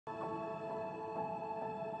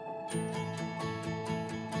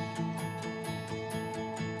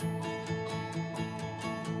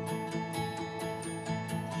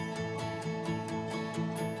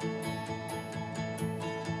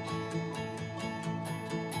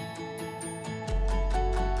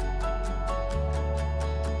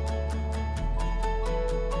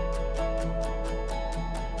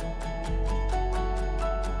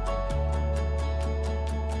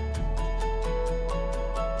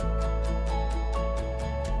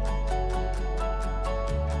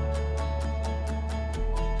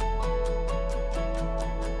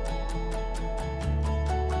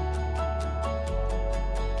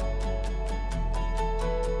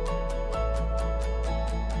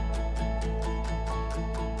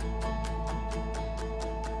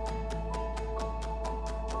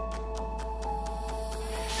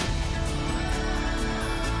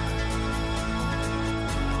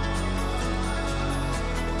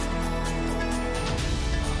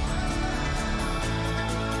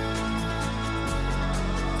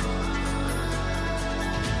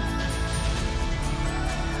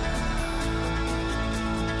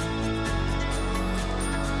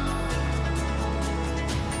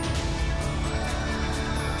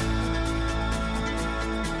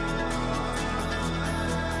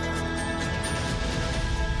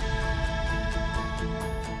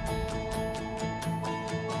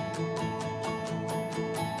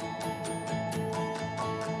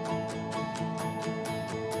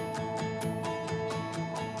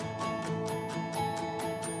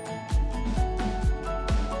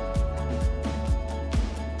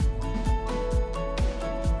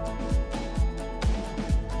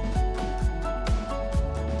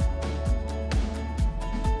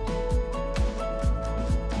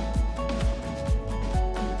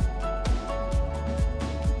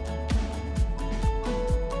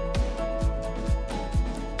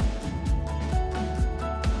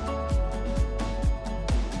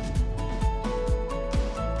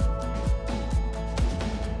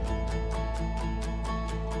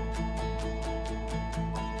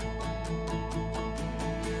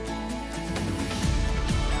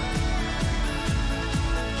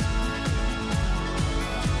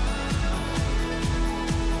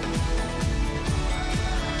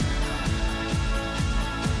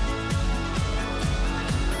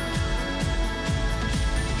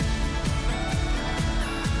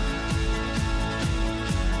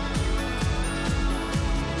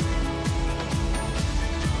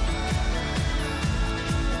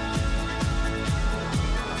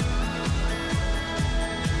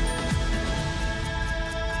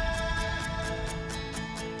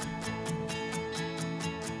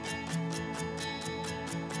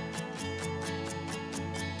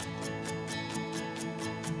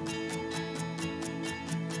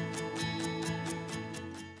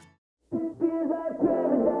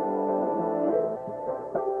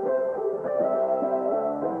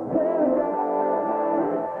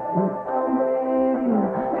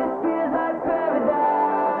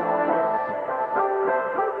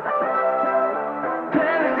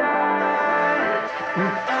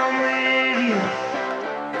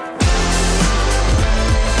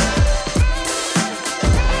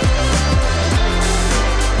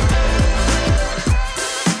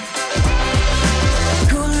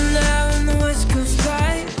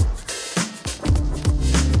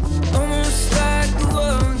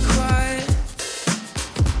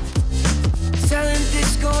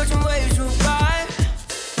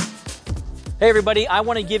Hey everybody, I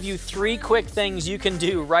want to give you 3 quick things you can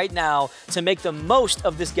do right now to make the most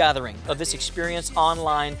of this gathering, of this experience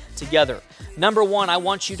online together. Number 1, I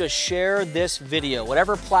want you to share this video.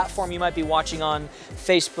 Whatever platform you might be watching on,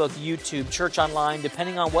 Facebook, YouTube, Church Online,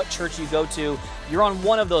 depending on what church you go to, you're on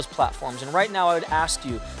one of those platforms. And right now I would ask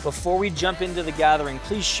you, before we jump into the gathering,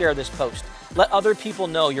 please share this post. Let other people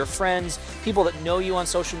know, your friends, people that know you on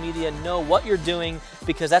social media, know what you're doing,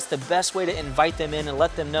 because that's the best way to invite them in and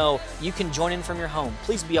let them know you can join in from your home.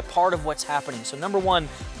 Please be a part of what's happening. So number 1,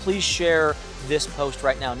 please share this post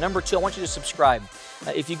right now. Number 2, I want you to subscribe.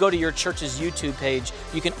 If you go to your church's YouTube page,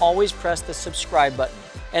 you can always press the subscribe button.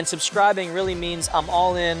 And subscribing really means I'm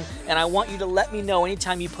all in, and I want you to let me know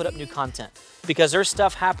anytime you put up new content, because there's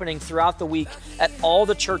stuff happening throughout the week at all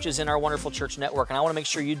the churches in our wonderful church network, and I want to make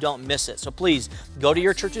sure you don't miss it. So please go to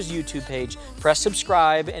your church's YouTube page, press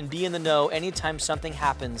subscribe, and be in the know anytime something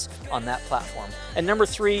happens on that platform. And number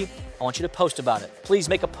 3, I want you to post about it. Please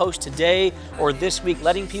make a post today or this week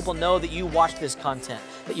letting people know that you watched this content,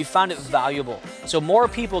 that you found it valuable, so more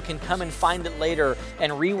people can come and find it later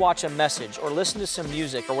and rewatch a message or listen to some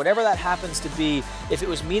music or whatever that happens to be. If it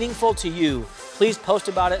was meaningful to you, please post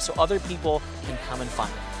about it so other people can come and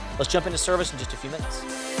find it. Let's jump into service in just a few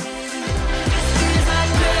minutes.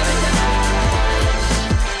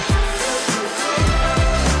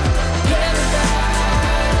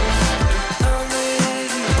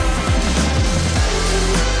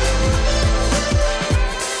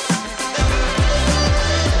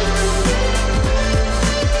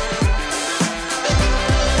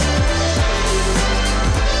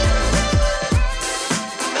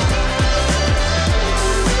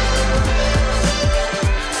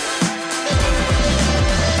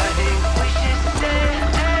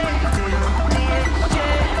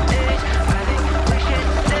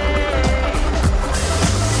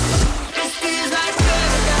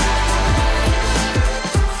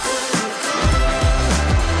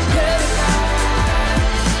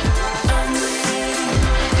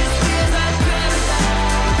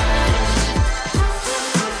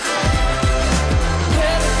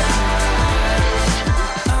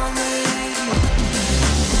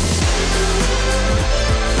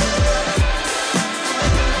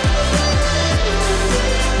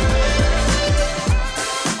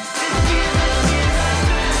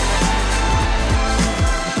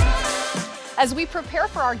 As we prepare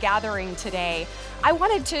for our gathering today, I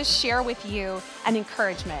wanted to share with you an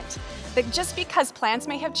encouragement that just because plans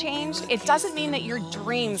may have changed, it doesn't mean that your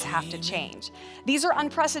dreams have to change. These are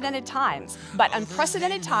unprecedented times, but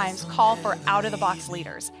unprecedented times call for out-of-the-box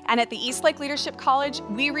leaders. And at the Eastlake Leadership College,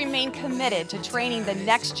 we remain committed to training the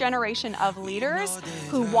next generation of leaders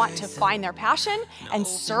who want to find their passion and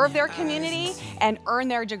serve their community and earn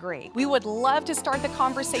their degree. We would love to start the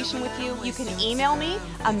conversation with you. You can email me,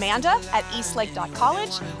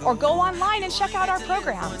 amanda@eastlake.college, or go online and check out our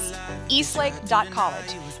programs,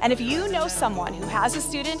 eastlake.college. And if you know someone who has a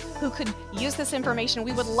student who could use this information,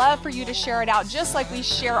 we would love for you to share it out just like we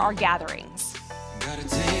share our gatherings. Gotta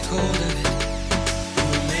take hold of it.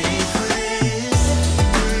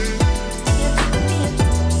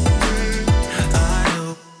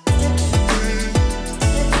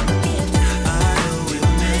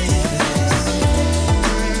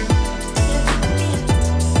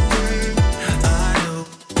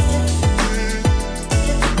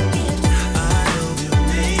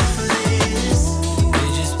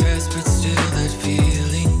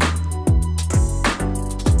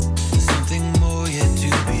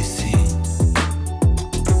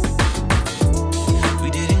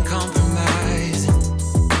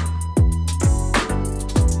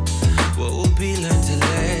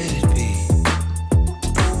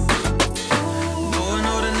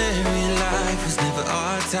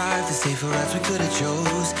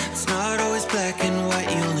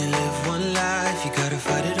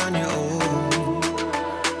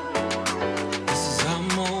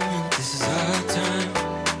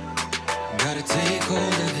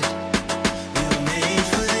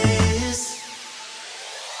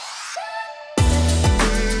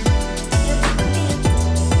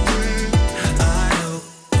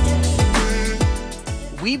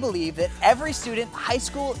 We believe that every student, high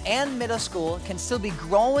school and middle school, can still be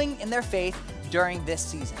growing in their faith during this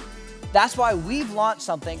season. That's why we've launched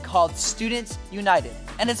something called Students United,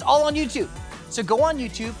 and it's all on YouTube. So go on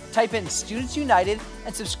YouTube, type in Students United,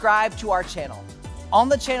 and subscribe to our channel. On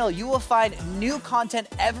the channel, you will find new content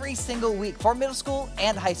every single week for middle school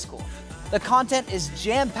and high school. The content is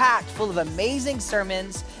jam-packed full of amazing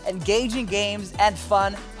sermons, engaging games, and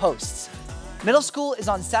fun hosts. Middle school is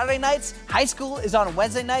on Saturday nights, high school is on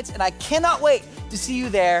Wednesday nights, and I cannot wait to see you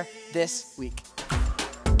there this week.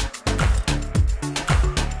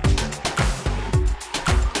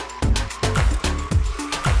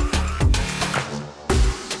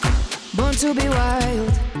 Born to be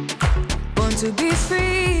wild, born to be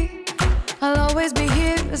free. I'll always be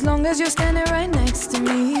here as long as you're standing right next to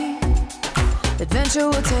me. Adventure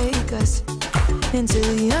will take us into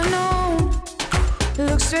the unknown.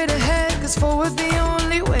 Look straight ahead, 'cause forward's the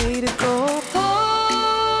only way to go. Oh,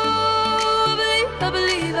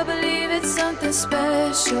 I believe it's something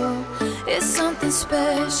special. It's something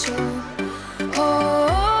special. Oh,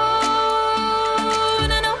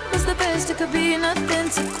 no, it's the best. It could be nothing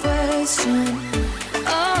to question.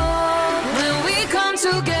 Oh, when we come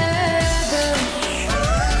together,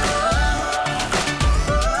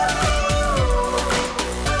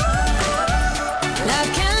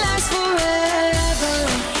 life can last forever.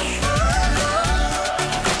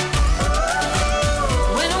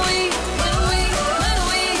 When we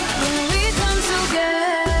come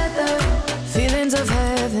together, feelings of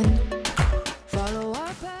heaven follow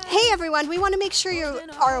our path. Hey everyone, we want to make sure you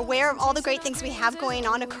are aware of all the great things we have going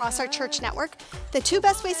on across our church network. The two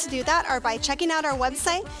best ways to do that are by checking out our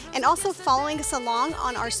website and also following us along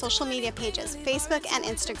on our social media pages, Facebook and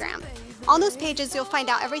Instagram. On those pages, you'll find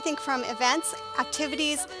out everything from events,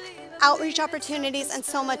 activities, outreach opportunities, and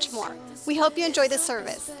so much more. We hope you enjoy this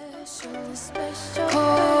service.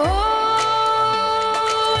 Oh,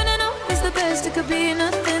 no, it's the best. It could be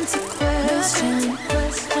nothing to question.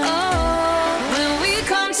 Oh, when we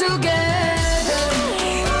come together,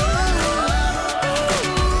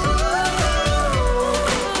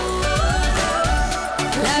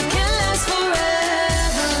 life can last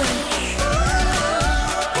forever.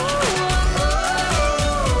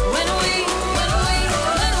 When we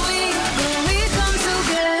come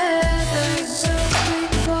together,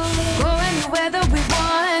 go anywhere that we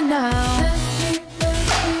want now.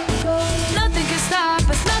 Nothing can stop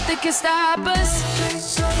us, nothing can stop us.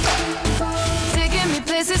 Taking me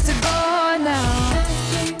places to go now.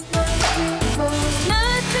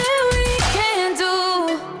 Nothing we can do.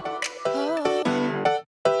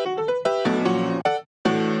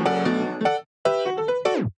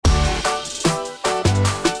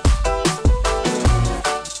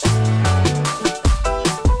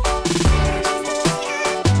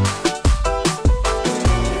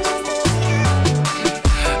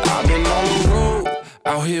 I've been on the road,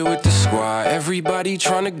 out here with the squad.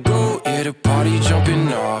 trying to go, yeah, the party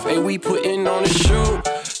jumping off. Hey, we putting on a show,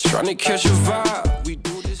 trying to catch a vibe. We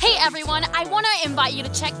do this. Hey everyone, I want to invite you to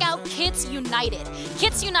check out Kids United.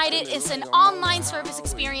 Kids United is an online service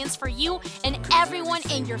experience for you and everyone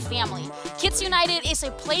in your family. Kids United is a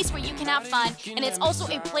place where you can have fun, and it's also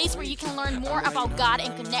a place where you can learn more about God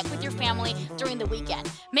and connect with your family during the weekend.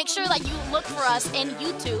 Make sure that you look for us in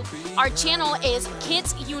YouTube. Our channel is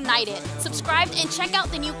Kids United. Subscribe and check out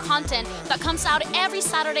the new content that comes out every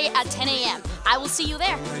Saturday at 10 a.m. I will see you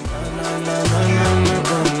there.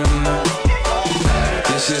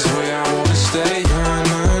 This is where I wanna stay.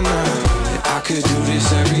 I could do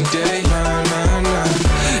this every day.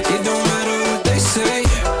 It don't matter what they say.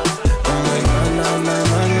 I'm like,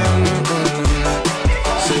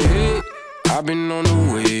 say, hey, I've been on the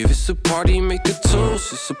wave. It's a party, make a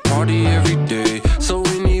toast. It's a party every day. So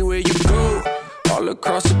anywhere you go, all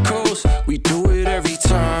across the coast, we do it every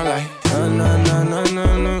time. Like,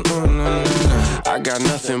 I got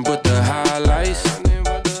nothing but the highlights.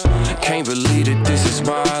 Can't believe that this is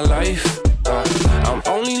my life. I'm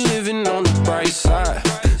only living on the bright side.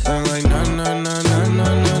 I'm like,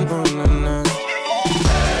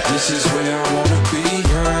 this is where I wanna be.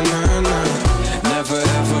 Never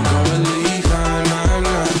ever gonna leave.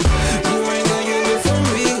 You ain't gonna get it from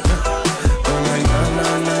me. I'm like,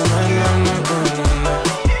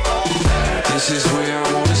 this is where I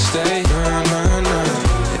wanna stay.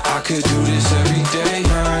 I could do this every day.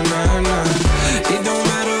 It don't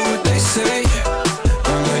matter what they say.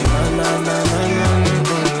 I'm like,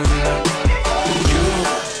 you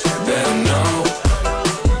better know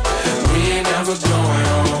we ain't never going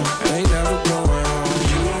home. Ain't never going home.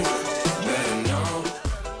 You better know.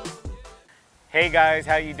 Hey guys,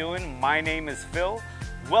 how you doing? My name is Phil.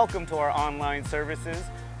 Welcome to our online services.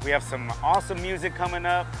 We have some awesome music coming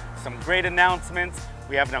up, some great announcements.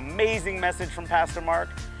 We have an amazing message from Pastor Mark,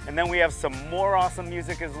 and then we have some more awesome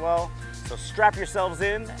music as well. So strap yourselves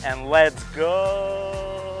in and let's go.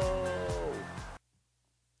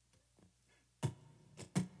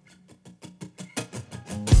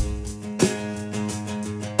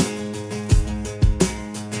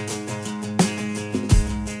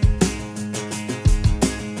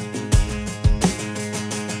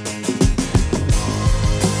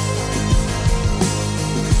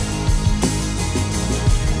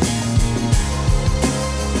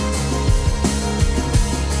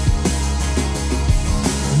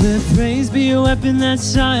 Let praise be a weapon that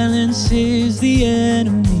silences the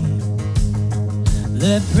enemy.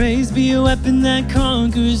 Let praise be a weapon that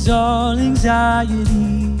conquers all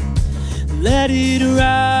anxiety. Let it arise.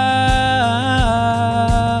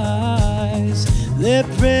 Let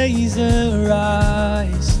praise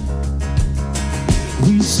arise.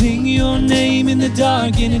 We sing your name in the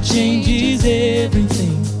dark and it changes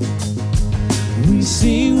everything. We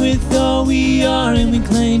sing with all we are and we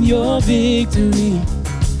claim your victory.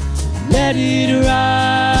 Let it arise.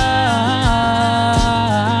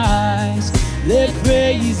 Let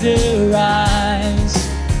praise arise.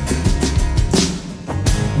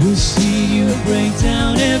 We'll see you break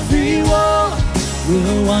down every wall.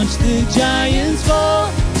 We'll watch the giants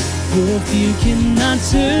fall. For fear cannot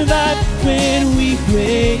survive when we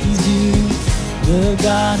praise you. The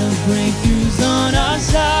God of breakthroughs on our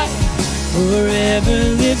side forever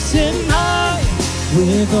lifts him high.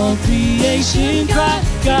 With all creation cry,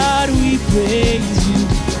 God, we praise you.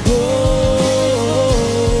 Oh,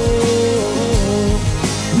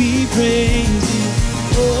 we praise you.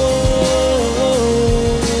 Oh,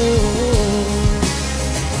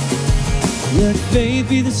 let faith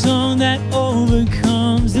be the song that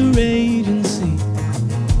overcomes the raging sea.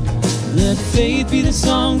 Let faith be the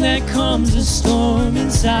song that calms the storm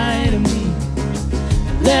inside of me.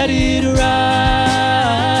 Let it arise.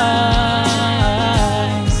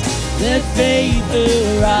 Let faith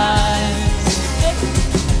arise.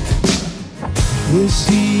 We'll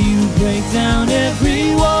see you break down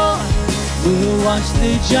every wall. We'll watch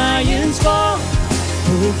the giants fall.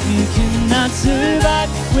 For fear cannot survive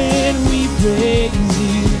when we praise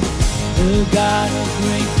you. The God of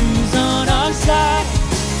breakthroughs on our side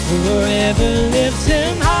forever lifts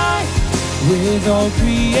him high. With all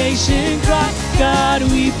creation cry, God,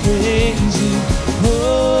 we praise you.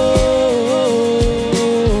 Oh,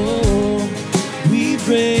 we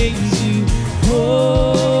praise you. Oh,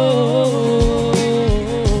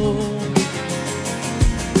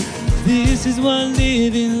 this is what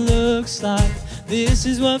living looks like. This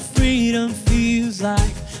is what freedom feels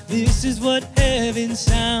like. This is what heaven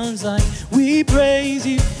sounds like. We praise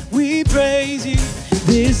you. We praise you.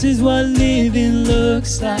 This is what living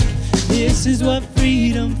looks like. This is what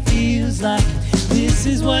freedom feels like. This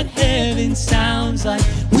is what heaven sounds like.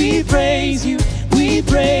 We praise you, we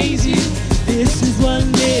praise you. This is what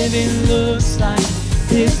living looks like.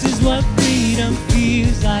 This is what freedom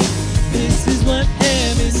feels like. This is what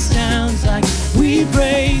heaven sounds like. We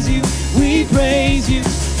praise you, we praise you.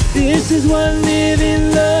 This is what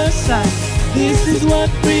living looks like. This is what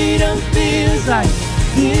freedom feels like.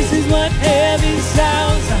 This is what heaven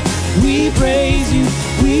sounds like. We praise you,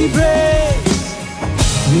 we praise.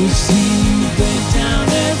 We'll see you break down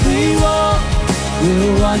every wall.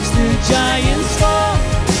 We'll watch the giants fall.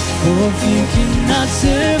 For fear cannot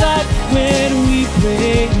survive when we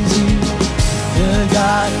praise you. The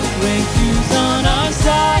God of breakthroughs on our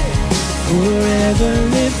side. Forever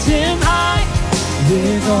lift him high.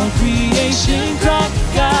 With all creation cry,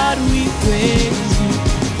 God we praise you.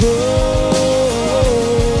 Oh,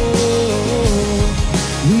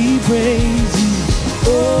 we praise you.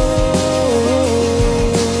 Oh,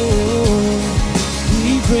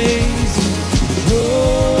 we praise you.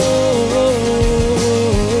 Oh,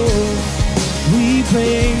 we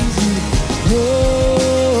praise you. Oh,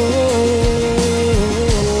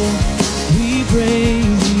 we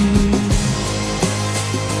praise you.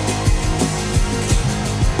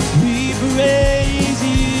 We praise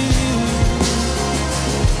you.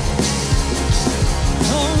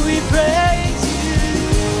 Oh, we praise you.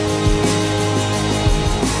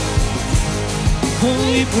 Oh,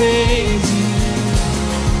 we praise you.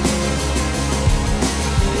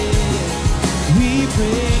 We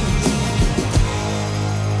praise you.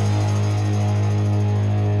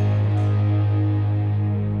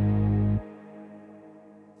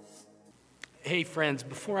 Hey friends,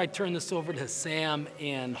 before I turn this over to Sam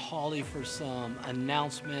and Holly for some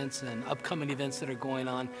announcements and upcoming events that are going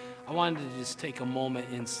on, I wanted to just take a moment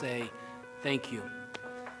and say thank you.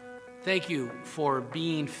 Thank you for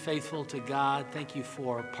being faithful to God. Thank you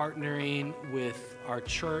for partnering with our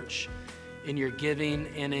church in your giving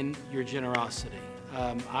and in your generosity.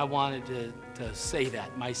 I wanted to say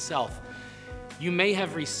that myself. You may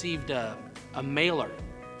have received a mailer,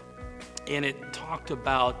 and it talked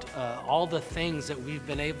about all the things that we've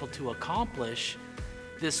been able to accomplish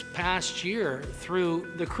this past year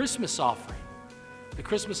through the Christmas offering. The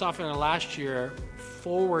Christmas offering last year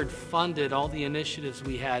forward funded all the initiatives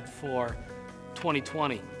we had for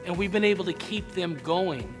 2020. And we've been able to keep them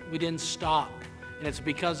going. We didn't stop, and it's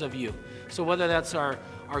because of you. So whether that's our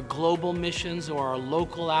global missions or our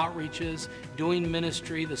local outreaches, doing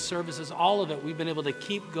ministry, the services, all of it, we've been able to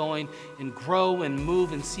keep going and grow and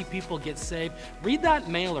move and see people get saved. Read that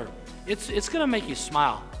mailer. It's gonna make you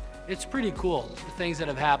smile. It's pretty cool, the things that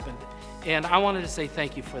have happened. And I wanted to say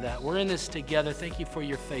thank you for that. We're in this together. Thank you for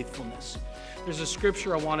your faithfulness. There's a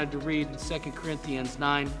scripture I wanted to read in 2 Corinthians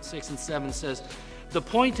 9:6-7 says, "The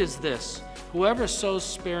point is this, whoever sows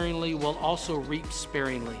sparingly will also reap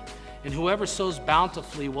sparingly. And whoever sows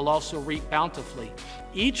bountifully will also reap bountifully.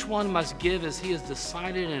 Each one must give as he has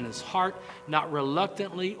decided in his heart, not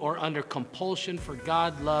reluctantly or under compulsion, for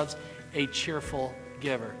God loves a cheerful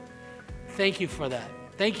giver." Thank you for that.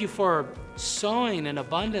 Thank you for sowing in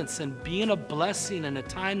abundance and being a blessing in a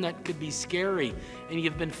time that could be scary, and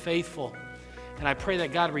you've been faithful. And I pray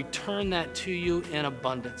that God return that to you in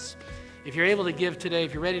abundance. If you're able to give today,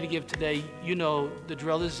 if you're ready to give today, you know the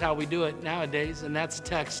drill. This is how we do it nowadays, and that's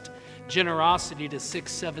text generosity to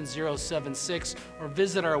 67076 or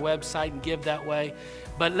visit our website and give that way.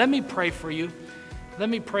 But let me pray for you. Let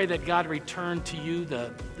me pray that God return to you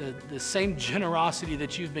the same generosity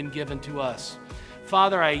that you've been given to us.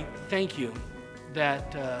 Father, I thank you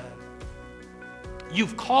that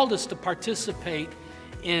you've called us to participate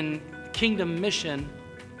in kingdom mission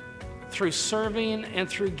through serving and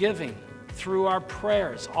through giving, through our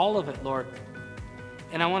prayers, all of it, Lord.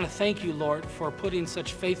 And I want to thank you, Lord, for putting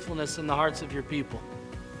such faithfulness in the hearts of your people.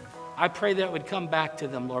 I pray that would come back to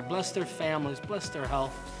them, Lord. Bless their families, bless their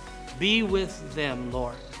health. Be with them,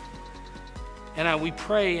 Lord. And we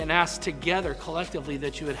pray and ask together, collectively,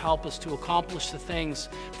 that you would help us to accomplish the things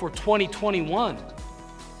for 2021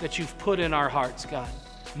 that you've put in our hearts, God.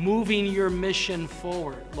 Moving your mission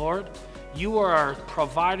forward, Lord. You are our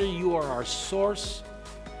provider. You are our source.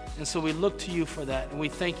 And so we look to you for that, and we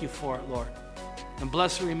thank you for it, Lord. And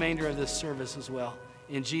bless the remainder of this service as well.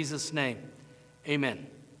 In Jesus' name, amen.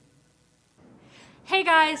 Hey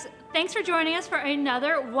guys, thanks for joining us for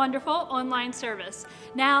another wonderful online service.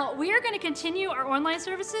 Now, we are going to continue our online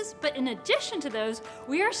services, but in addition to those,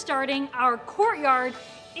 we are starting our courtyard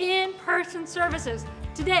in-person services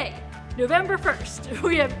today, November 1st,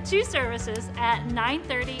 we have 2 services at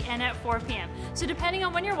 9:30 and at 4 p.m. So depending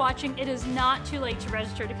on when you're watching, it is not too late to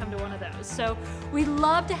register to come to one of those. So we'd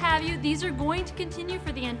love to have you. These are going to continue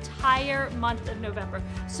for the entire month of November.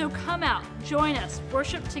 So come out, join us,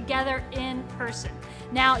 worship together in person.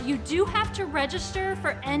 Now, you do have to register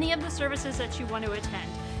for any of the services that you want to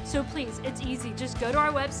attend. So please, it's easy. Just go to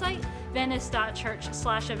our website,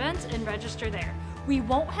 venice.church/events, and register there. We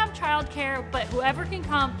won't have childcare, but whoever can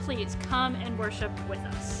come, please come and worship with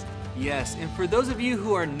us. Yes, and for those of you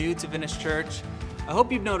who are new to Venice Church, I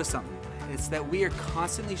hope you've noticed something. It's that we are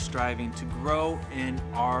constantly striving to grow in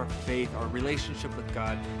our faith, our relationship with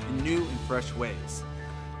God in new and fresh ways.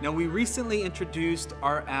 Now, we recently introduced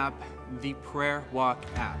our app, the Prayer Walk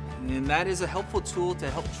app, and that is a helpful tool to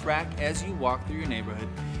help track as you walk through your neighborhood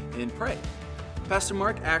and pray. Pastor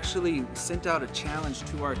Mark actually sent out a challenge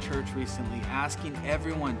to our church recently, asking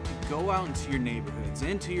everyone to go out into your neighborhoods,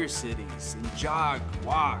 into your cities, and jog,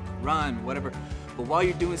 walk, run, whatever. But while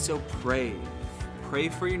you're doing so, pray. Pray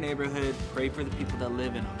for your neighborhood, pray for the people that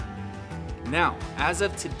live in them. Now, as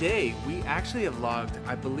of today, we actually have logged,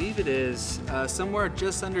 I believe it is, somewhere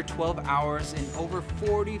just under 12 hours and over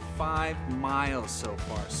 45 miles so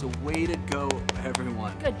far. So way to go,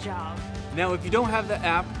 everyone. Good job. Now, if you don't have the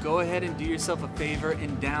app, go ahead and do yourself a favor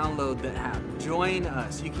and download the app. Join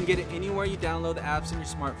us. You can get it anywhere you download the apps on your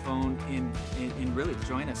smartphone and really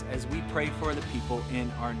join us as we pray for the people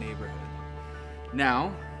in our neighborhood.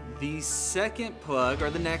 Now, the second plug, or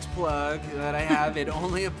the next plug that I have, it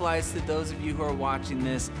only applies to those of you who are watching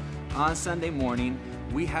this on Sunday morning.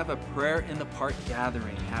 We have a Prayer in the Park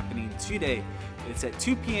gathering happening today. It's at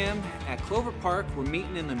 2 p.m. at Clover Park. We're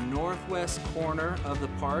meeting in the northwest corner of the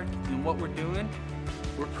park, and what we're doing,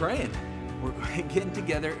 we're praying. We're getting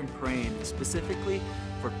together and praying, specifically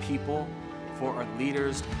for people, for our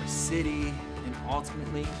leaders, our city, and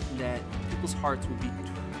ultimately that people's hearts would be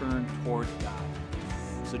turned toward God.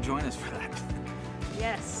 So join us for that.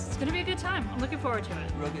 Yes, it's gonna be a good time. I'm looking forward to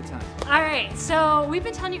it. Real good time. All right, so we've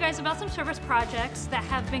been telling you guys about some service projects that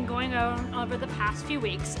have been going on over the past few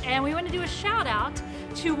weeks, and we want to do a shout out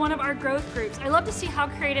to one of our growth groups. I love to see how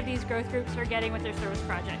creative these growth groups are getting with their service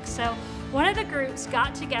projects. So one of the groups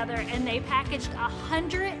got together and they packaged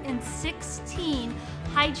 116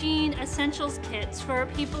 hygiene essentials kits for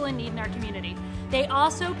people in need in our community. They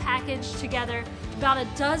also packaged together about a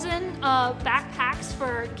dozen backpacks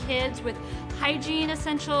for kids with hygiene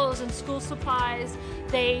essentials and school supplies.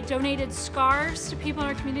 They donated scarves to people in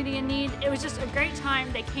our community in need. It was just a great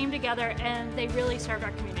time. They came together and they really served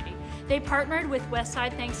our community. They partnered with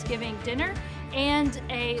Westside Thanksgiving Dinner and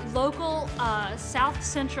a local South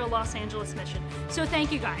Central Los Angeles mission. So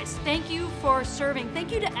thank you guys. Thank you for serving.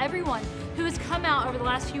 Thank you to everyone who has come out over the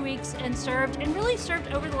last few weeks and served, and really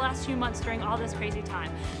served over the last few months during all this crazy time.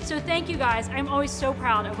 So thank you guys. I'm always so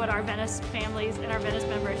proud of what our Venice families and our Venice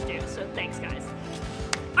members do. So thanks guys.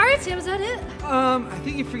 All right, Sam, is that it? I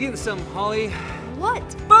think you're forgetting something, Holly. What?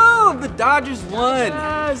 Boom! The Dodgers won!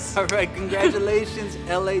 Yes! All right, congratulations,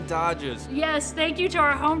 LA Dodgers. Yes, thank you to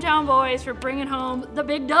our hometown boys for bringing home the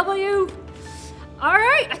big W. All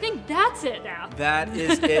right, I think that's it now. That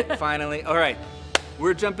is it, finally. All right,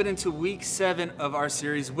 we're jumping into week 7 of our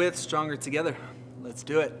series with Stronger Together. Let's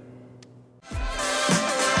do it.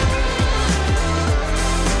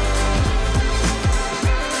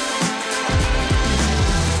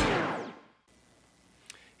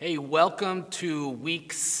 Hey, welcome to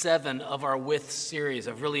week 7 of our With series.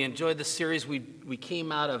 I've really enjoyed the series. We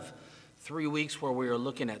came out of 3 weeks where we were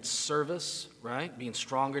looking at service, right? Being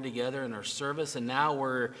stronger together in our service. And now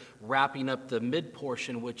we're wrapping up the mid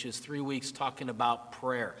portion, which is 3 weeks talking about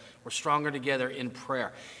prayer. We're stronger together in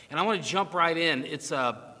prayer. And I want to jump right in. It's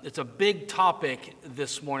a big topic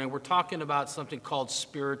this morning. We're talking about something called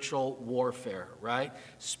spiritual warfare, right?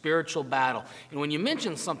 Spiritual battle. And when you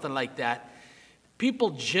mention something like that,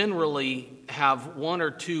 people generally have one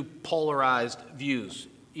or two polarized views.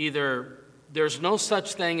 Either there's no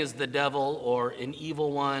such thing as the devil or an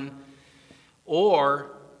evil one,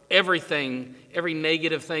 or every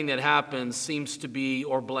negative thing that happens seems to be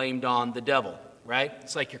or blamed on the devil, right?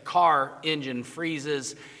 It's like your car engine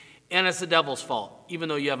freezes and it's the devil's fault, even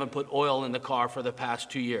though you haven't put oil in the car for the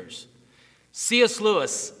past 2 years. C.S.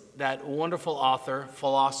 Lewis, that wonderful author,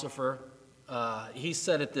 philosopher, he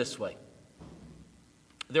said it this way: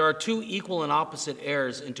 there are two equal and opposite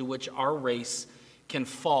errors into which our race can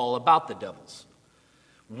fall about the devils.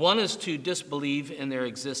 One is to disbelieve in their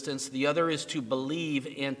existence. The other is to believe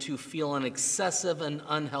and to feel an excessive and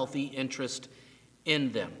unhealthy interest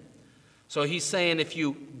in them. So he's saying if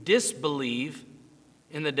you disbelieve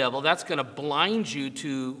in the devil. That's going to blind you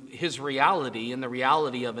to his reality and the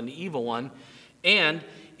reality of an evil one. And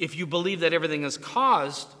if you believe that everything is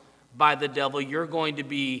caused by the devil, you're going to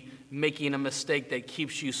be making a mistake that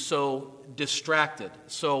keeps you so distracted.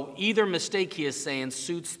 So either mistake, he is saying,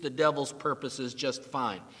 suits the devil's purposes just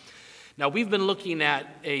fine. Now, we've been looking at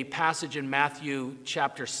a passage in Matthew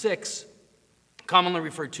chapter 6, commonly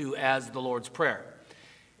referred to as the Lord's Prayer.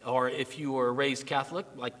 Or if you were raised Catholic,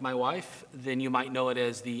 like my wife, then you might know it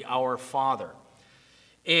as the Our Father.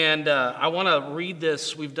 And I want to read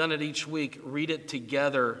this. We've done it each week. Read it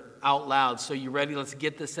together out loud. So you ready? Let's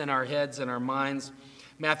get this in our heads and our minds.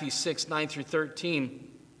 Matthew 6, 9 through 13.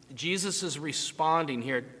 Jesus is responding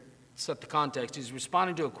here. Set the context. He's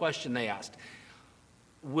responding to a question they asked.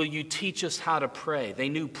 Will you teach us how to pray? They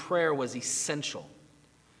knew prayer was essential.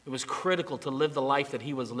 It was critical to live the life that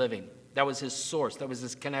he was living. That was his source. That was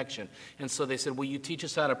his connection. And so they said, will you teach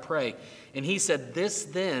us how to pray? And he said, this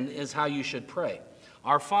then is how you should pray.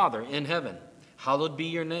 Our Father in heaven, hallowed be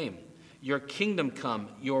your name. Your kingdom come,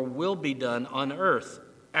 your will be done on earth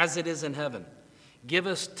as it is in heaven. Give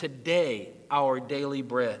us today our daily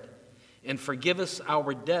bread. And forgive us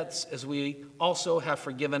our debts as we also have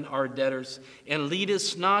forgiven our debtors. And lead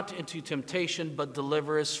us not into temptation, but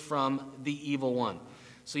deliver us from the evil one.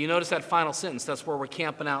 So you notice that final sentence. That's where we're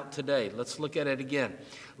camping out today. Let's look at it again.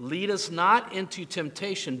 Lead us not into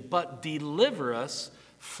temptation, but deliver us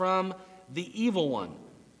from the evil one.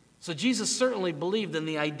 So Jesus certainly believed in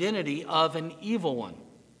the identity of an evil one.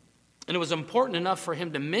 And it was important enough for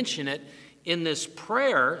him to mention it in this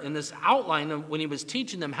prayer, in this outline, when he was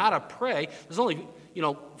teaching them how to pray. There's only,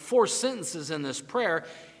 4 sentences in this prayer,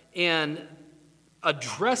 and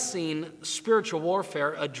addressing spiritual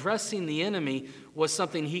warfare, addressing the enemy, was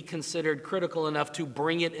something he considered critical enough to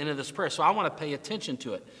bring it into this prayer. So I want to pay attention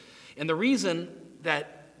to it. And the reason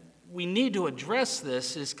that we need to address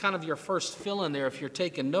this is kind of your first fill in there if you're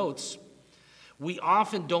taking notes. We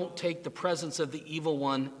often don't take the presence of the evil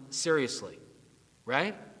one seriously,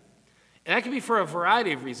 right? And that can be for a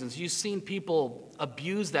variety of reasons. You've seen people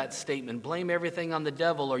abuse that statement, blame everything on the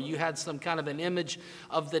devil, or you had some kind of an image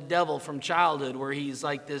of the devil from childhood where he's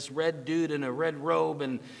like this red dude in a red robe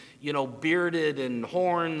and, bearded and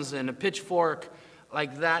horns and a pitchfork,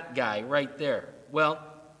 like that guy right there. Well,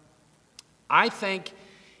 I think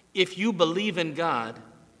if you believe in God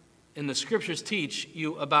and the scriptures teach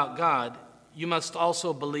you about God, you must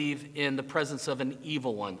also believe in the presence of an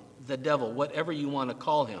evil one, the devil, whatever you want to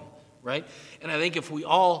call him. Right? And I think if we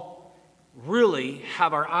all really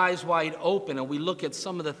have our eyes wide open and we look at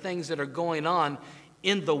some of the things that are going on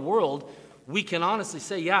in the world, we can honestly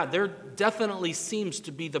say, yeah, there definitely seems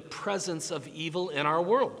to be the presence of evil in our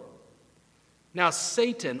world. Now,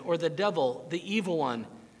 Satan or the devil, the evil one,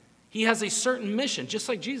 he has a certain mission, just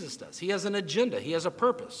like Jesus does. He has an agenda. He has a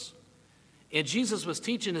purpose. And Jesus was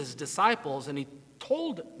teaching his disciples, and he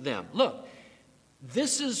told them, look,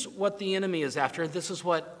 this is what the enemy is after, and this is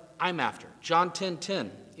what I'm after. John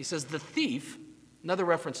 10:10. He says, the thief, another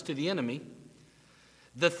reference to the enemy,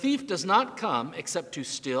 the thief does not come except to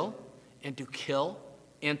steal and to kill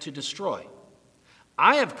and to destroy.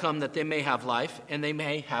 I have come that they may have life and they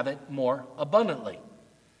may have it more abundantly.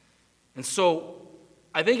 And so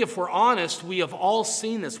I think if we're honest, we have all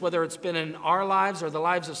seen this, whether it's been in our lives or the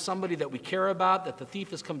lives of somebody that we care about, that the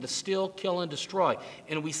thief has come to steal, kill, and destroy.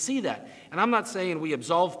 And we see that. And I'm not saying we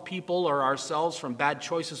absolve people or ourselves from bad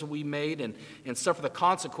choices that we made and suffer the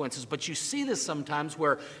consequences, but you see this sometimes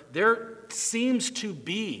where there seems to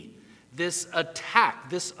be this attack,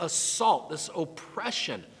 this assault, this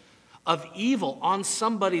oppression of evil on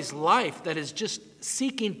somebody's life that is just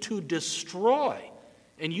seeking to destroy.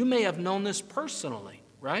 And you may have known this personally.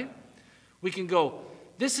 Right? We can go,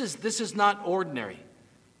 this is not ordinary.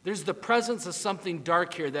 There's the presence of something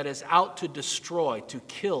dark here that is out to destroy, to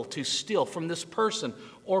kill, to steal from this person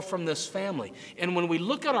or from this family. And when we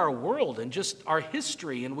look at our world and just our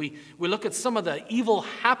history and we look at some of the evil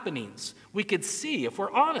happenings, we could see, if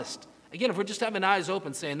we're honest, again, if we're just having eyes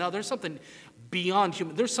open saying, no, there's something beyond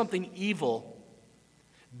human, there's something evil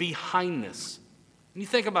behind this. When you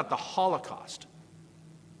think about the Holocaust,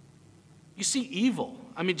 you see evil.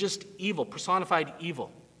 I mean, just evil, personified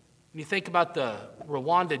evil. When you think about the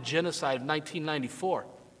Rwanda genocide of 1994,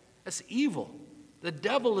 that's evil. The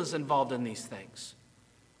devil is involved in these things,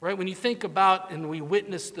 right? When you think about and we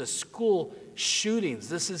witness the school shootings,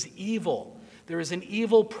 this is evil. There is an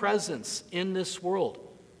evil presence in this world.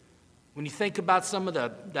 When you think about some of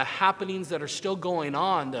the happenings that are still going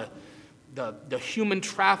on, the human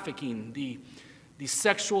trafficking, the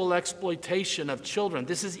sexual exploitation of children.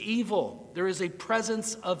 This is evil. There is a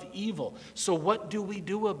presence of evil. So what do we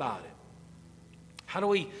do about it? How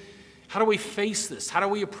do we face this? How do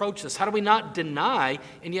we approach this? How do we not deny,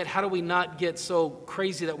 and yet how do we not get so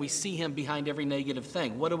crazy that we see him behind every negative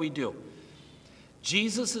thing? What do?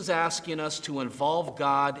 Jesus is asking us to involve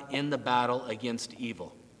God in the battle against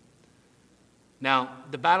evil. Now,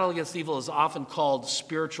 the battle against evil is often called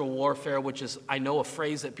spiritual warfare, which is, I know, a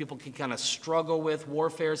phrase that people can kind of struggle with.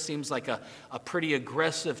 Warfare seems like a pretty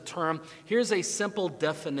aggressive term. Here's a simple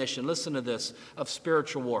definition, listen to this, of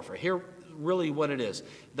spiritual warfare. Here, really what it is.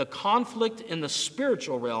 The conflict in the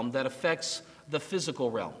spiritual realm that affects the physical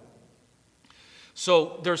realm.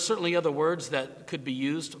 So there's certainly other words that could be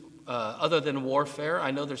used other than warfare. I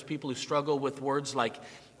know there's people who struggle with words like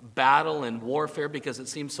battle and warfare because it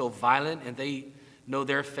seems so violent, and they know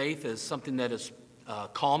their faith is something that is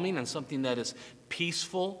calming and something that is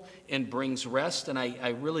peaceful and brings rest, and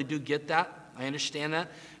I really do get that. I understand that.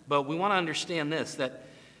 But we want to understand this, that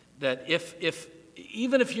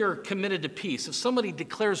even if you're committed to peace, if somebody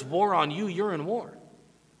declares war on you, you're in war.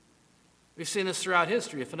 We've seen this throughout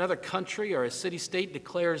history. If another country or a city-state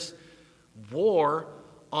declares war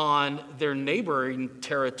on their neighboring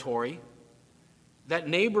territory, that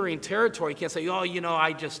neighboring territory can't say, oh,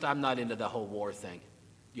 I'm not into the whole war thing.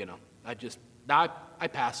 I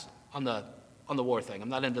pass on the war thing. I'm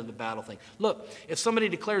not into the battle thing. Look, if somebody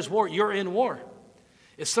declares war, you're in war.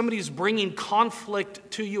 If somebody's bringing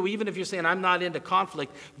conflict to you, even if you're saying, I'm not into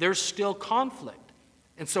conflict, there's still conflict.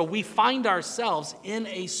 And so we find ourselves in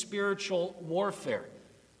a spiritual warfare.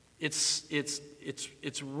 It's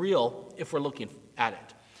real if we're looking at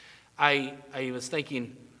it. I was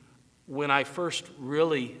thinking, when I first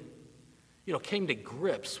really, came to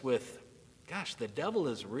grips with, gosh, the devil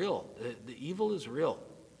is real. The evil is real.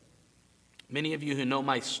 Many of you who know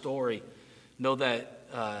my story know that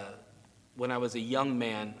when I was a young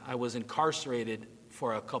man, I was incarcerated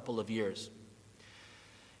for a couple of years.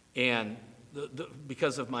 And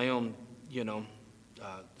because of my own,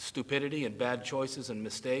 stupidity and bad choices and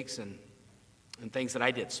mistakes and things that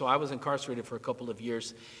I did. So I was incarcerated for a couple of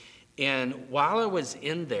years. And while I was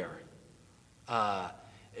in there,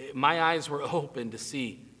 my eyes were open to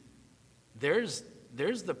see there's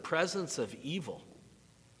the presence of evil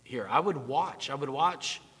here. I would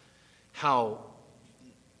watch how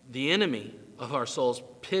the enemy of our souls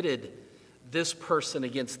pitted this person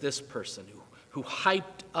against this person, who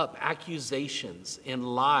hyped up accusations and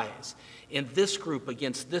lies, and this group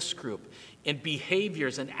against this group, and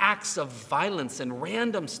behaviors and acts of violence and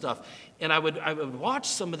random stuff. And I would watch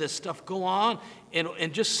some of this stuff go on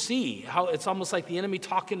and just see how it's almost like the enemy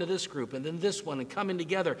talking to this group and then this one and coming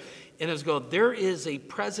together. And as go, there is a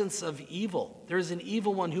presence of evil. There is an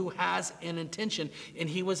evil one who has an intention, and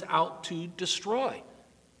he was out to destroy.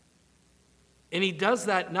 And he does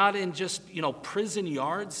that not in just, prison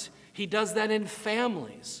yards. He does that in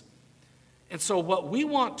families. And so what we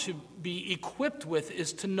want to be equipped with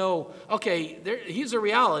is to know, okay, he's a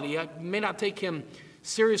reality. I may not take him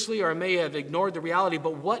seriously, or I may have ignored the reality,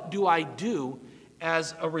 but what do I do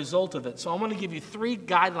as a result of it? So I want to give you 3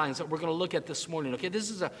 guidelines that we're going to look at this morning. Okay, this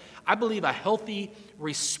is, I believe, a healthy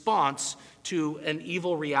response to an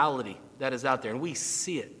evil reality that is out there. And we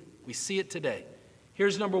see it. We see it today.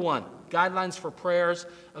 Here's number 1, guidelines for prayers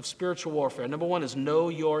of spiritual warfare. Number 1 is know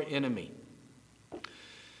your enemy.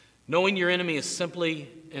 Knowing your enemy is simply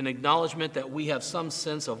an acknowledgement that we have some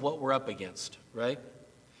sense of what we're up against, right?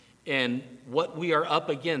 And what we are up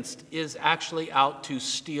against is actually out to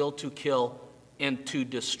steal, to kill, and to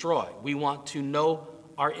destroy. We want to know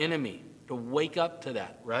our enemy, to wake up to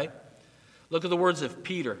that, right? Look at the words of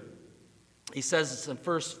Peter. He says it's in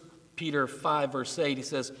 1 Peter 5, verse 8. He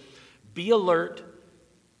says, be alert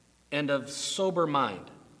and of sober mind.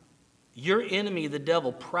 Your enemy, the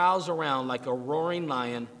devil, prowls around like a roaring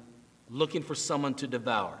lion looking for someone to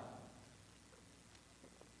devour.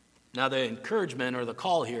 Now, the encouragement or the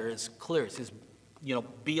call here is clear. It says,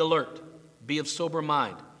 be alert, be of sober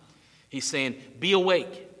mind. He's saying, be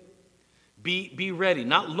awake, be ready,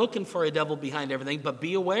 not looking for a devil behind everything, but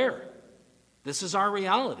be aware. This is our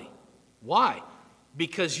reality. Why?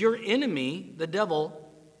 Because your enemy, the devil,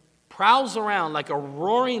 prowls around like a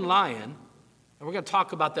roaring lion, and we're going to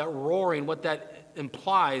talk about that roaring, what that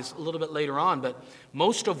implies a little bit later on, but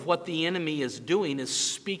most of what the enemy is doing is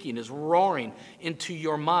speaking, is roaring into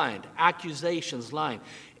your mind, accusations,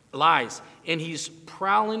 lies, and he's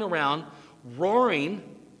prowling around, roaring,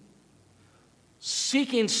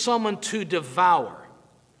 seeking someone to devour,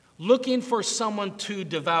 looking for someone to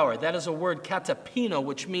devour. That is a word, katapino,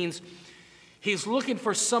 which means he's looking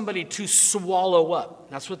for somebody to swallow up.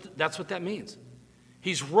 That's what that means.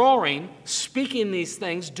 He's roaring, speaking these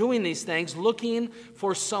things, doing these things, looking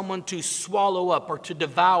for someone to swallow up or to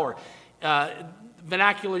devour.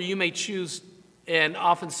 vernacular you may choose and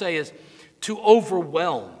often say is to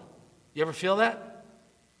overwhelm. You ever feel that?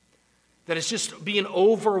 That it's just being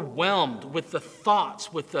overwhelmed with the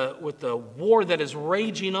thoughts, with the war that is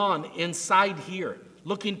raging on inside here,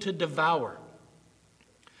 looking to devour.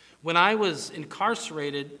 When I was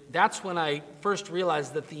incarcerated, that's when I first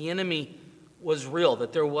realized that the enemy was real,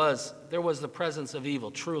 that there was the presence of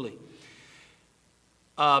evil, truly.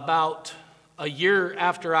 About a year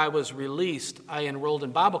after I was released, I enrolled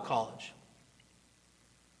in Bible college.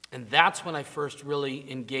 And that's when I first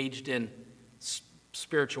really engaged in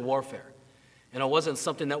spiritual warfare. And it wasn't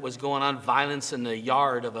something that was going on, violence in the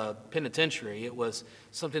yard of a penitentiary. It was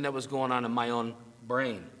something that was going on in my own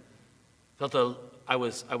brain. I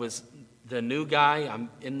was the new guy. I'm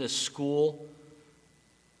in this school.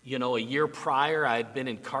 You know, a year prior, I had been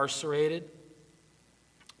incarcerated.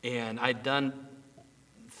 And I'd done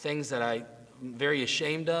things that I'm very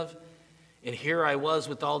ashamed of. And here I was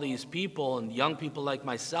with all these people and young people like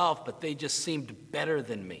myself, but they just seemed better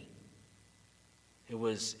than me. It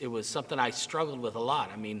was something I struggled with a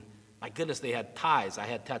lot. I mean, my goodness, they had ties. I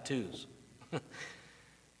had tattoos.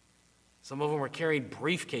 Some of them were carrying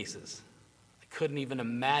briefcases. I couldn't even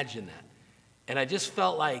imagine that. And I just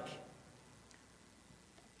felt like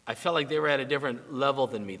they were at a different level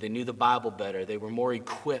than me. They knew the Bible better. They were more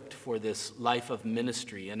equipped for this life of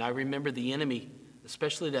ministry. And I remember the enemy,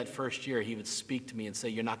 especially that first year, he would speak to me and say,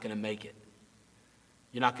 "You're not going to make it.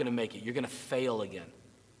 You're not going to make it. You're going to fail again.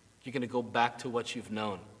 You're going to go back to what you've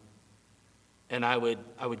known." And I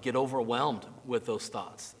would get overwhelmed with those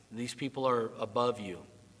thoughts. These people are above you.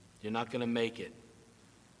 You're not going to make it.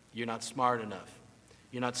 You're not smart enough.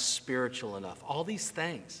 You're not spiritual enough. All these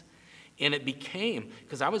things. And it became,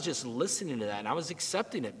 because I was just listening to that and I was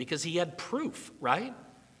accepting it because he had proof, right?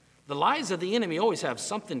 The lies of the enemy always have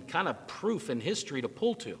something kind of proof in history to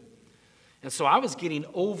pull to. And so I was getting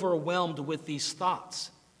overwhelmed with these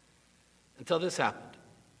thoughts until this happened.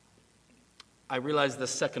 I realized the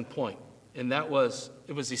second point, and that was,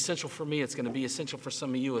 it was essential for me, it's going to be essential for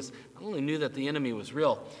some of you, is I only knew that the enemy was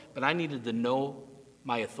real, but I needed to know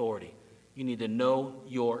my authority. You need to know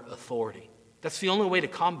your authority. That's the only way to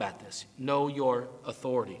combat this. Know your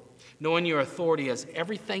authority. Knowing your authority has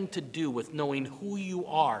everything to do with knowing who you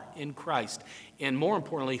are in Christ, and more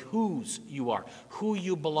importantly, whose you are, who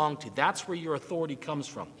you belong to. That's where your authority comes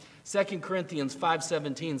from. 2 Corinthians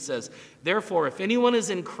 5:17 says, "Therefore, if anyone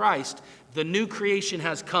is in Christ, the new creation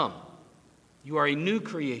has come." You are a new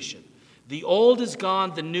creation. The old is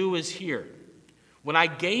gone, the new is here. When I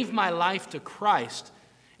gave my life to Christ,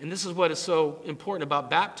 and this is what is so important about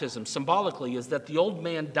baptism, symbolically, is that the old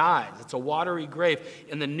man dies. It's a watery grave,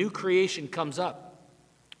 and the new creation comes up,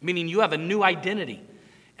 meaning you have a new identity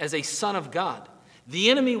as a son of God. The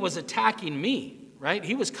enemy was attacking me, right?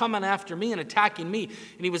 He was coming after me and attacking me,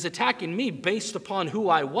 and he was attacking me based upon who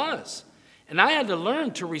I was. And I had to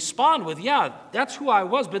learn to respond with, yeah, that's who I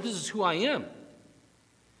was, but this is who I am.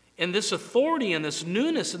 And this authority and this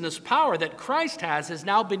newness and this power that Christ has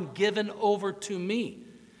now been given over to me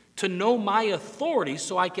to know my authority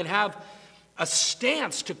so I can have a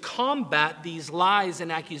stance to combat these lies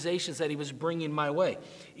and accusations that he was bringing my way.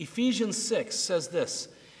 Ephesians 6 says this.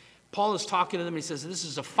 Paul is talking to them, and he says, this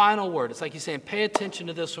is a final word. It's like he's saying, pay attention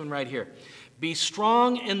to this one right here. Be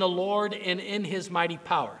strong in the Lord and in his mighty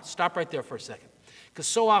power. Stop right there for a second. Because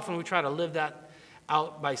so often we try to live that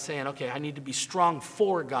out by saying, okay, I need to be strong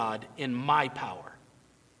for God in my power.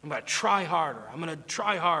 I'm going to try harder. I'm going to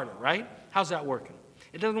try harder, right? How's that working?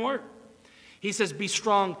 It doesn't work. He says, be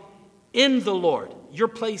strong in the Lord, your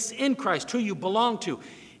place in Christ, who you belong to,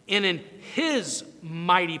 and in his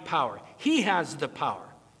mighty power. He has the power.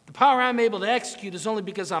 The power I'm able to execute is only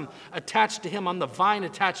because I'm attached to him. I'm the vine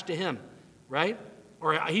attached to him, right?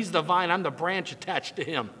 Or he's the vine, I'm the branch attached to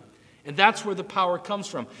him. And that's where the power comes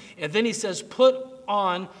from. And then he says, put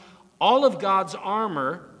on all of God's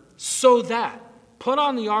armor so that, put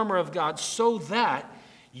on the armor of God so that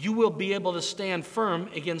you will be able to stand firm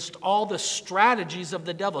against all the strategies of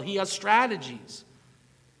the devil. He has strategies,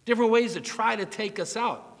 different ways to try to take us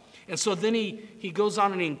out. And so then he goes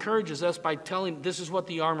on and he encourages us by telling this is what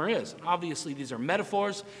the armor is. Obviously, these are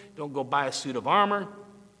metaphors. Don't go buy a suit of armor.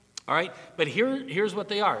 All right? But here's what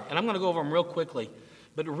they are. And I'm going to go over them real quickly.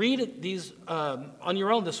 But read these on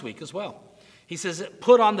your own this week as well. He says,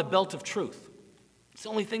 put on the belt of truth. It's the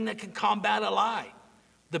only thing that can combat a lie.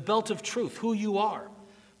 The belt of truth, who you are.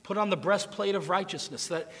 Put on the breastplate of righteousness.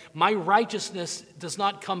 That my righteousness does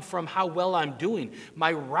not come from how well I'm doing.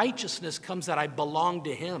 My righteousness comes that I belong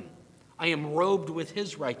to him. I am robed with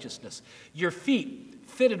his righteousness. Your feet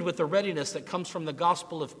fitted with the readiness that comes from the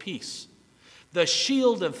gospel of peace. The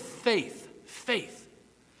shield of faith faith.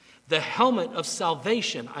 The helmet of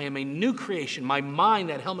salvation. I am a new creation. My mind,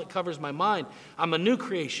 that helmet covers my mind. I'm a new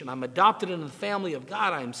creation. I'm adopted into the family of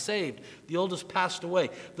God. I am saved. The old has passed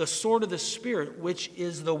away. The sword of the Spirit, which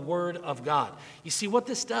is the word of God. You see what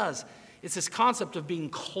this does? It's this concept of being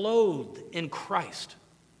clothed in Christ.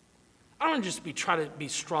 I don't just try to be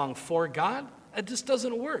strong for God. It just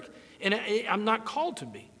doesn't work. And I'm not called to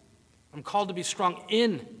be. I'm called to be strong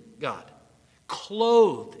in God.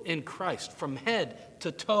 Clothed in Christ from head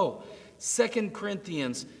to toe. 2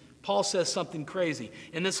 Corinthians, Paul says something crazy.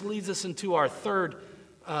 And this leads us into our third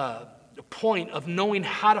point of knowing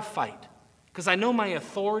how to fight. Because I know my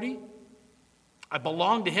authority. I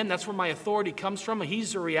belong to him. That's where my authority comes from.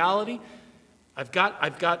 He's the reality. I've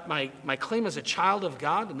got my claim as a child of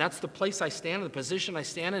God, and that's the place I stand, the position I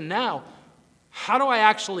stand in. Now, how do I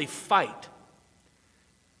actually fight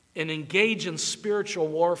and engage in spiritual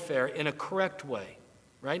warfare in a correct way,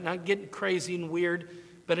 right? Not getting crazy and weird,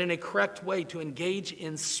 but in a correct way to engage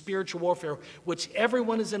in spiritual warfare, which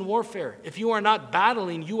everyone is in warfare. If you are not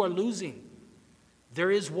battling, you are losing.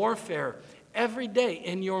 There is warfare every day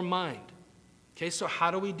in your mind. Okay, so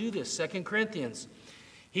how do we do this? 2 Corinthians,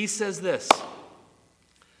 he says this: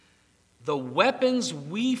 the weapons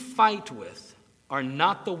we fight with are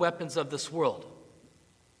not the weapons of this world.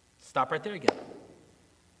 Stop right there again.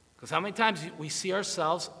 Because how many times we see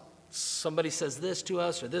ourselves, somebody says this to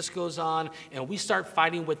us or this goes on, and we start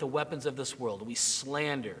fighting with the weapons of this world. We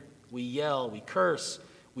slander, we yell, we curse,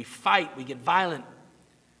 we fight, we get violent.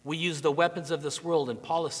 We use the weapons of this world, and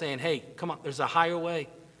Paul is saying, hey, come on, there's a higher way.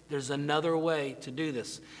 There's another way to do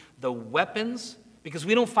this. The weapons, because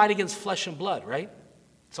we don't fight against flesh and blood, right?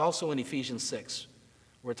 It's also in Ephesians 6,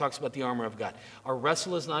 where it talks about the armor of God. Our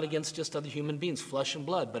wrestle is not against just other human beings, flesh and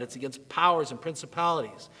blood, but it's against powers and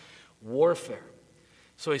principalities. Warfare.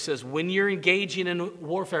 So he says, when you're engaging in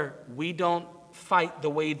warfare, we don't fight the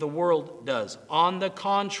way the world does. On the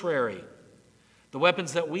contrary, the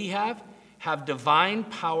weapons that we have divine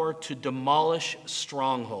power to demolish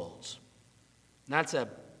strongholds. And that's a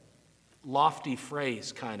lofty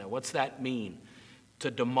phrase, kind of. What's that mean? To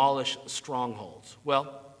demolish strongholds.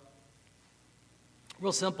 Well,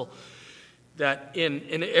 real simple. That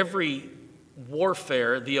in every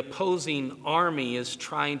warfare, the opposing army is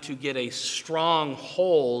trying to get a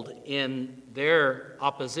stronghold in their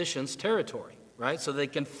opposition's territory, right? So they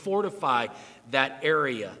can fortify that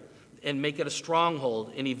area and make it a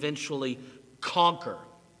stronghold and eventually conquer.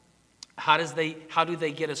 How do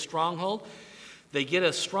they get a stronghold? They get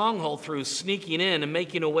a stronghold through sneaking in and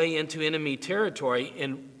making a way into enemy territory.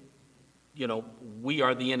 And, you know, we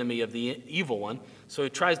are the enemy of the evil one. So he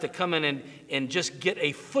tries to come in and just get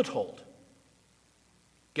a foothold.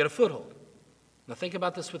 Get a foothold. Now think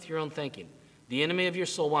about this with your own thinking. The enemy of your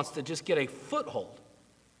soul wants to just get a foothold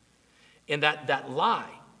in that lie.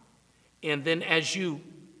 And then as you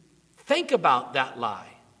think about that lie,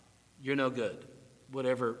 you're no good.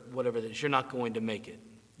 Whatever it is, you're not going to make it.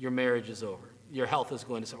 Your marriage is over. Your health is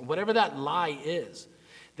going to suffer. Whatever that lie is,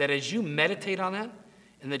 that as you meditate on that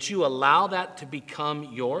and that you allow that to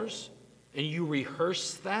become yours and you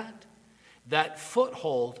rehearse that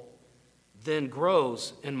foothold then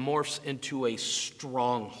grows and morphs into a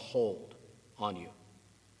stronghold on you.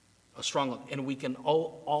 A stronghold. And we can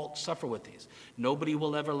all suffer with these. Nobody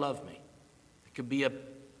will ever love me. It could be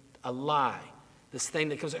a lie. This thing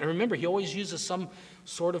that comes, and remember, he always uses some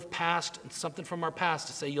sort of past, something from our past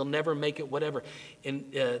to say, you'll never make it, whatever.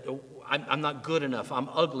 And I'm not good enough. I'm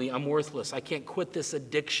ugly. I'm worthless. I can't quit this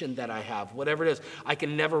addiction that I have, whatever it is. I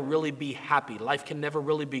can never really be happy. Life can never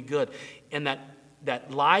really be good. And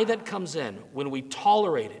that lie that comes in, when we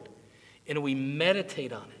tolerate it and we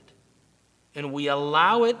meditate on it and we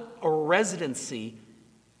allow it a residency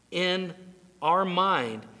in our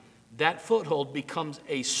mind, that foothold becomes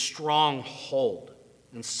a stronghold.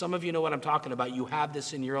 And some of you know what I'm talking about. You have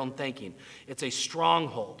this in your own thinking. It's a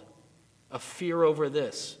stronghold, a fear over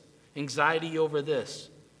this, anxiety over this,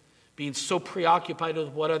 being so preoccupied with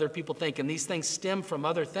what other people think. And these things stem from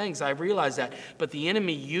other things. I realize that. But the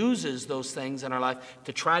enemy uses those things in our life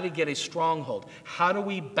to try to get a stronghold. How do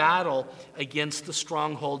we battle against the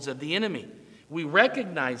strongholds of the enemy? We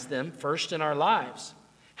recognize them first in our lives.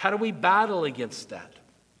 How do we battle against that?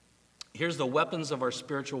 Here's the weapons of our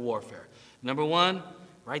spiritual warfare. Number one,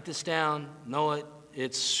 write this down, know it,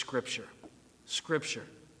 it's Scripture. Scripture.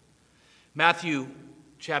 Matthew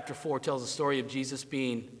chapter 4 tells the story of Jesus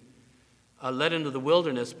being led into the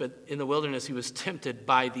wilderness, but in the wilderness he was tempted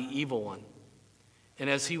by the evil one. And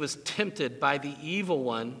as he was tempted by the evil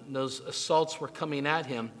one, those assaults were coming at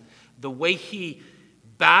him, the way he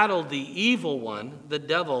battled the evil one, the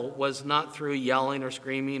devil, was not through yelling or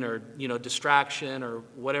screaming or, distraction or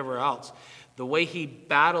whatever else. The way he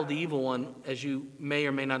battled the evil one, as you may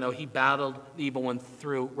or may not know, he battled the evil one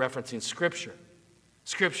through referencing Scripture.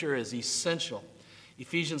 Scripture is essential.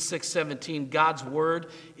 Ephesians 6:17, God's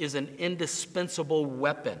word is an indispensable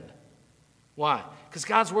weapon. Why? Because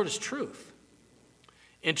God's word is truth.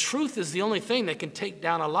 And truth is the only thing that can take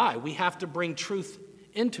down a lie. We have to bring truth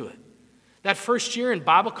into it. That first year in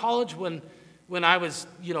Bible college when I was,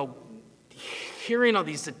 hearing all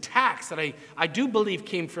these attacks that I do believe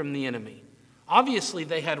came from the enemy. Obviously,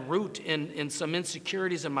 they had root in some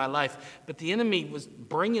insecurities in my life, but the enemy was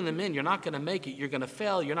bringing them in. You're not going to make it. You're going to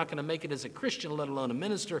fail. You're not going to make it as a Christian, let alone a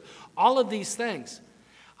minister. All of these things.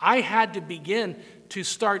 I had to begin to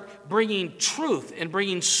start bringing truth and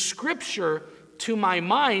bringing Scripture to my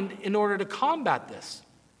mind in order to combat this.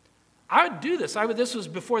 I would do this. This was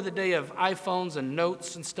before the day of iPhones and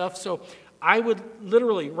notes and stuff, so I would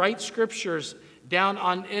literally write scriptures down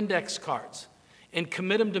on index cards and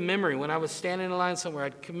commit them to memory. When I was standing in line somewhere,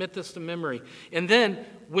 I'd commit this to memory. And then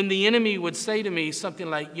when the enemy would say to me something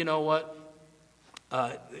like, you know what,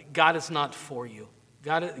 God is not for you.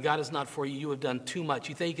 God is not for you. You have done too much.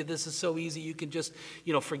 You think this is so easy. You can just,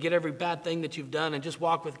 forget every bad thing that you've done and just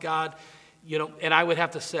walk with God. And I would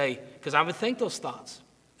have to say, because I would think those thoughts,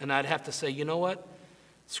 and I'd have to say, you know what?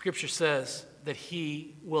 Scripture says that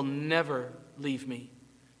he will never leave me,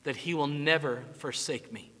 that he will never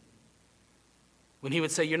forsake me. When he would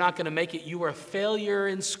say, you're not going to make it, you were a failure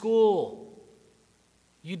in school.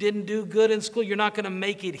 You didn't do good in school. You're not going to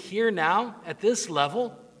make it here now at this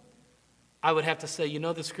level. I would have to say,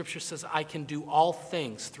 the Scripture says I can do all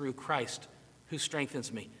things through Christ who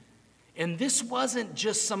strengthens me. And this wasn't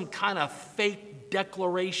just some kind of fake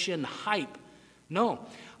declaration hype. No,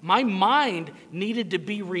 my mind needed to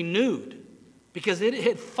be renewed because it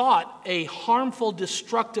had thought a harmful,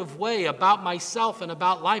 destructive way about myself and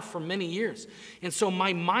about life for many years. And so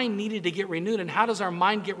my mind needed to get renewed. And how does our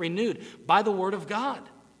mind get renewed? By the Word of God.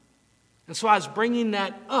 And so I was bringing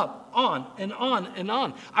that up on and on and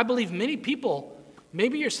on. I believe many people,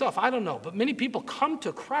 maybe yourself, I don't know, but many people come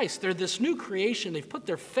to Christ. They're this new creation. They've put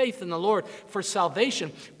their faith in the Lord for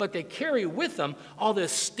salvation, but they carry with them all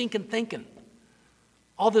this stinking thinking,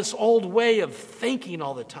 all this old way of thinking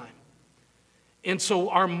all the time. And so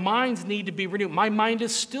our minds need to be renewed. My mind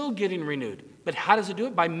is still getting renewed. But how does it do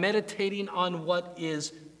it? By meditating on what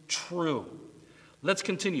is true. Let's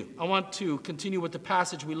continue. I want to continue with the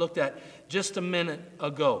passage we looked at just a minute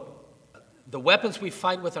ago. The weapons we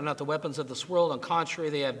fight with are not the weapons of this world. On the contrary,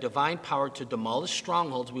 they have divine power to demolish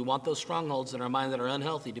strongholds. We want those strongholds in our mind that are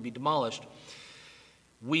unhealthy to be demolished.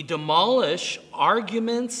 We demolish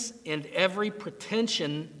arguments and every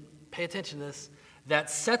pretension, pay attention to this,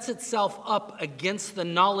 that sets itself up against the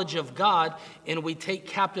knowledge of God, and we take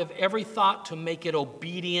captive every thought to make it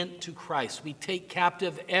obedient to Christ. We take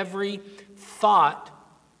captive every thought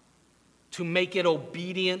to make it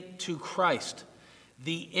obedient to Christ.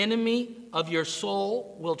 The enemy of your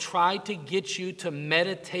soul will try to get you to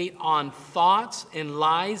meditate on thoughts and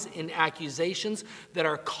lies and accusations that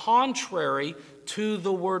are contrary to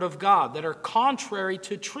the Word of God, that are contrary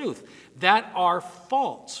to truth, that are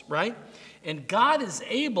false, right? And God is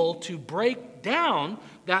able to break down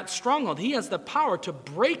that stronghold. He has the power to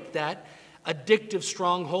break that addictive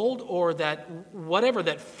stronghold or that whatever,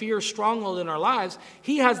 that fear stronghold in our lives.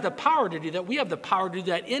 He has the power to do that. We have the power to do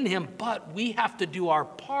that in him, but we have to do our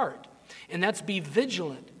part. And that's be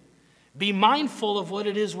vigilant. Be mindful of what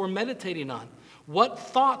it is we're meditating on. What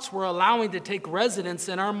thoughts we're allowing to take residence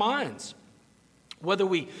in our minds. Whether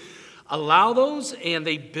we allow those and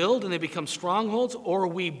they build and they become strongholds, or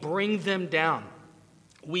we bring them down.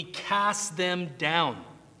 We cast them down.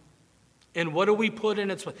 And what do we put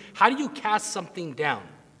in its place? How do you cast something down?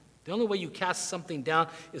 The only way you cast something down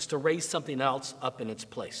is to raise something else up in its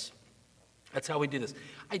place. That's how we do this.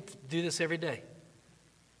 I do this every day.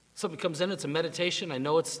 Something comes in, it's a meditation. I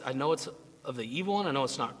know it's of the evil one. I know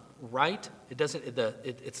it's not right.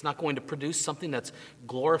 It's not going to produce something that's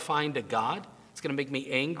glorifying to God. It's going to make me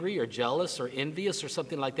angry or jealous or envious or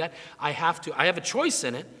something like that. I have a choice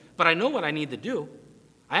in it, but I know what I need to do.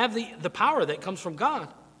 I have the power that comes from God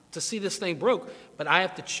to see this thing broke, but I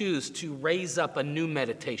have to choose to raise up a new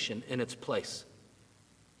meditation in its place.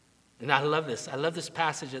 And I love this. I love this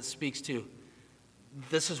passage that speaks to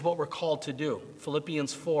this is what we're called to do.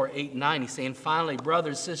 Philippians 4:8-9, he's saying, finally,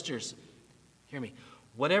 brothers, sisters, hear me,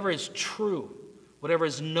 whatever is true, whatever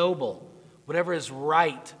is noble, whatever is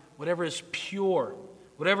right, whatever is pure,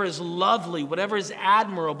 whatever is lovely, whatever is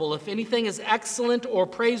admirable, if anything is excellent or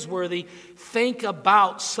praiseworthy, think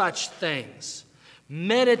about such things.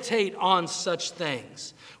 Meditate on such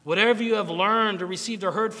things. Whatever you have learned or received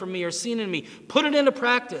or heard from me or seen in me, put it into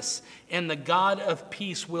practice, and the God of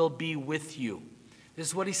peace will be with you. This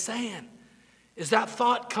is what he's saying, is that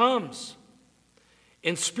thought comes.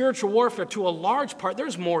 In spiritual warfare, to a large part,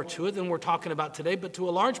 there's more to it than we're talking about today, but to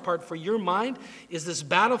a large part for your mind is this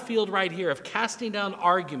battlefield right here of casting down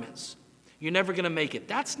arguments. You're never going to make it.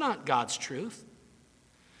 That's not God's truth.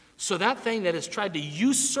 So that thing that has tried to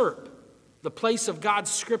usurp the place of God's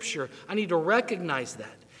scripture, I need to recognize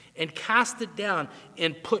that and cast it down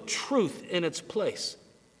and put truth in its place.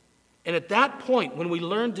 And at that point, when we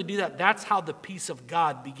learn to do that, that's how the peace of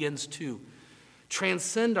God begins to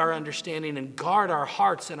transcend our understanding and guard our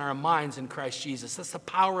hearts and our minds in Christ Jesus. That's the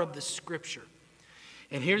power of the scripture.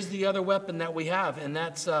 And here's the other weapon that we have, and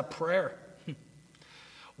that's prayer.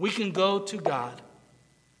 We can go to God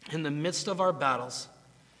in the midst of our battles.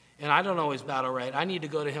 And I don't always battle right. I need to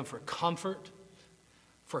go to him for comfort,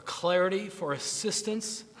 for clarity, for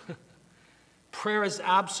assistance. Prayer is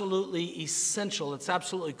absolutely essential. It's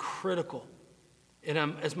absolutely critical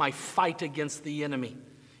as my fight against the enemy.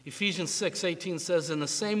 Ephesians 6:18 says, in the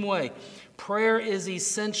same way, prayer is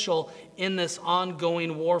essential in this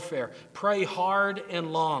ongoing warfare. Pray hard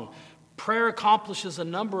and long. Prayer accomplishes a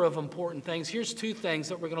number of important things. Here's two things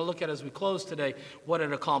that we're going to look at as we close today, what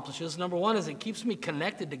it accomplishes. Number one is it keeps me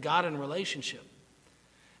connected to God in relationship.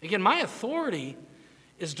 Again, my authority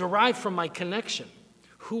is derived from my connection,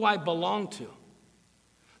 who I belong to.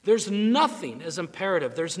 There's nothing as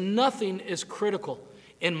imperative, there's nothing as critical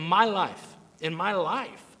in my life,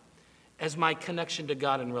 as my connection to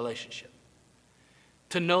God in relationship.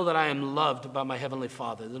 To know that I am loved by my Heavenly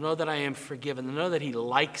Father, to know that I am forgiven, to know that he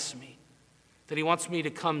likes me, that he wants me to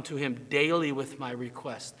come to him daily with my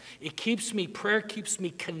request. Prayer keeps me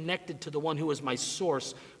connected to the one who is my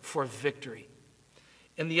source for victory.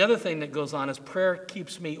 And the other thing that goes on is prayer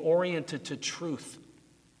keeps me oriented to truth.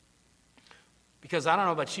 Because I don't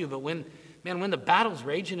know about you, but when the battle's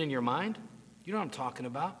raging in your mind, you know what I'm talking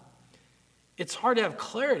about. It's hard to have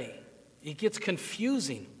clarity. It gets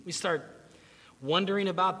confusing. We start wondering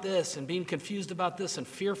about this and being confused about this and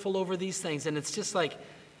fearful over these things. And it's just like,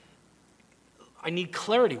 I need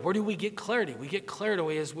clarity. Where do we get clarity? We get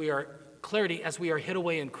clarity as we are hid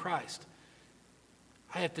away in Christ.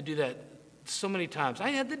 I have to do that so many times. I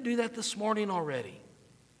had to do that this morning already.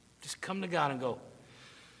 Just come to God and go,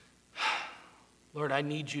 Lord, I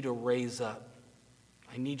need you to raise up.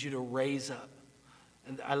 I need you to raise up.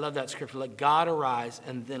 And I love that scripture. Let God arise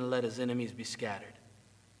and then let his enemies be scattered.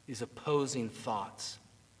 These opposing thoughts,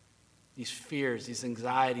 these fears, these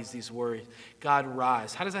anxieties, these worries. God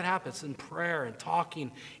rise. How does that happen? It's in prayer and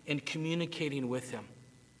talking and communicating with him.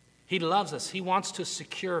 He loves us. He wants to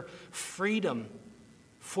secure freedom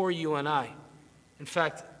for you and I. In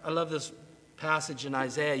fact, I love this passage in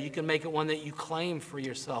Isaiah. You can make it one that you claim for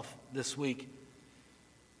yourself this week.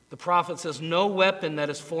 The prophet says, no weapon that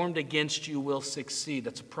is formed against you will succeed.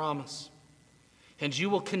 That's a promise. And you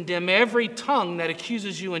will condemn every tongue that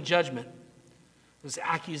accuses you in judgment. Those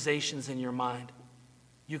accusations in your mind,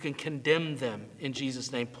 you can condemn them in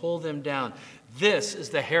Jesus' name. Pull them down. This is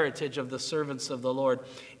the heritage of the servants of the Lord,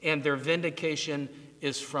 and their vindication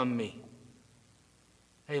is from me.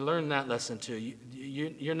 Hey, learn that lesson too.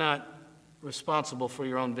 You're not responsible for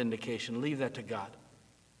your own vindication. Leave that to God.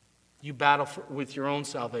 You battle with your own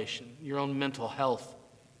salvation, your own mental health,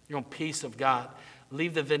 your own peace of God.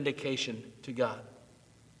 Leave the vindication to God.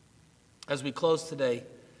 As we close today,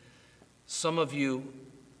 some of you,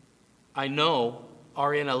 I know,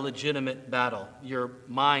 are in a legitimate battle. Your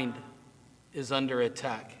mind is under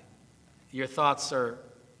attack. Your thoughts are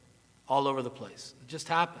all over the place. It just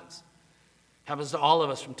happens. Happens to all of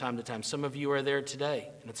us from time to time. Some of you are there today,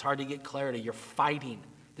 and it's hard to get clarity. You're fighting.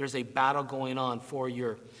 There's a battle going on for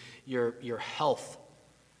your health,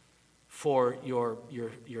 for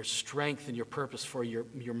your strength and your purpose, for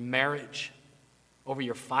your marriage, over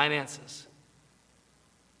your finances,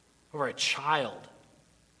 over a child.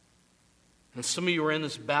 And some of you are in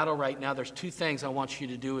this battle right now. There's two things I want you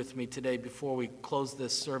to do with me today before we close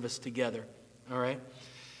this service together, all right?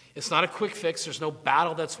 It's not a quick fix. There's no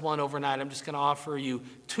battle that's won overnight. I'm just going to offer you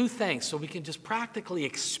two things so we can just practically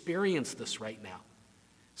experience this right now.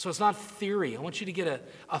 So it's not theory. I want you to get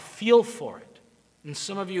a feel for it. And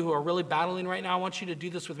some of you who are really battling right now, I want you to do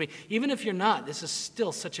this with me. Even if you're not, this is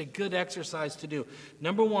still such a good exercise to do.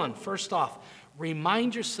 Number one, first off,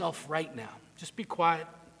 remind yourself right now. Just be quiet.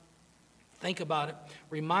 Think about it.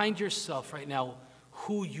 Remind yourself right now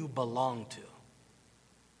who you belong to.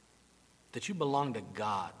 That you belong to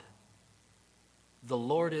God. The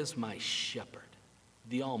Lord is my shepherd,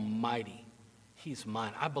 the Almighty. He's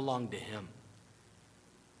mine. I belong to him.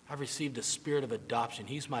 I've received a spirit of adoption.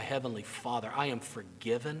 He's my heavenly Father. I am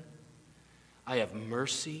forgiven. I have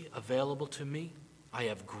mercy available to me. I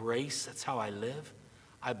have grace. That's how I live.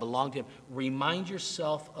 I belong to him. Remind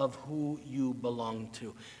yourself of who you belong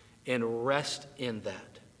to and rest in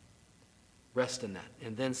that. Rest in that.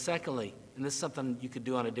 And then secondly, and this is something you could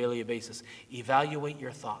do on a daily basis, evaluate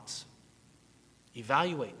your thoughts.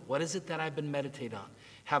 Evaluate. What is it that I've been meditating on?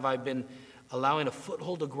 Have I been allowing a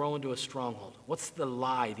foothold to grow into a stronghold? What's the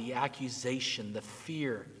lie, the accusation, the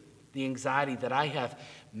fear, the anxiety that I have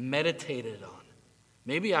meditated on?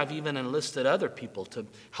 Maybe I've even enlisted other people to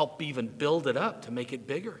help even build it up, to make it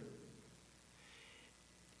bigger.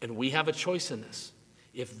 And we have a choice in this.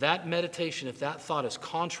 If that meditation, if that thought is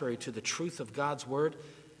contrary to the truth of God's word,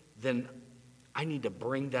 then I need to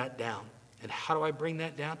bring that down. And how do I bring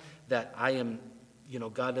that down? That I am,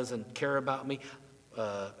 God doesn't care about me.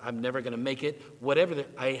 I'm never going to make it. Whatever,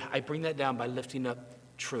 I bring that down by lifting up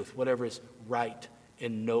truth, whatever is right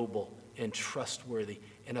and noble and trustworthy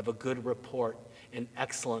and of a good report and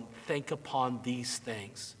excellent. Think upon these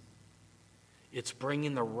things. It's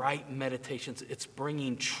bringing the right meditations. It's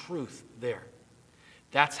bringing truth there.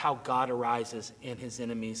 That's how God arises and his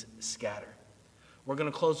enemies scatter. We're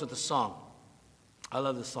going to close with a song. I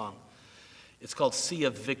love this song. It's called Sea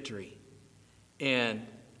of Victory. And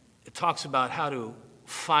it talks about how to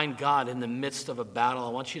find God in the midst of a battle. I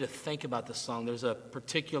want you to think about this song. There's a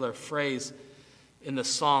particular phrase in the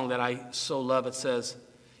song that I so love. It says,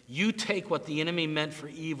 "You take what the enemy meant for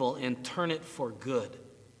evil and turn it for good."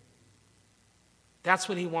 That's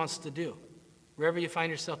what he wants to do. Wherever you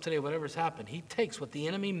find yourself today, whatever's happened, he takes what the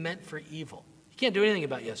enemy meant for evil. You can't do anything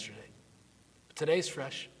about yesterday. But today's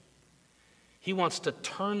fresh. He wants to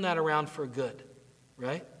turn that around for good,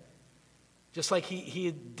 right? Just like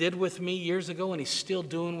he did with me years ago and he's still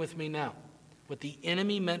doing with me now. What the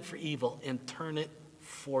enemy meant for evil and turn it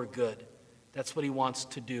for good. That's what he wants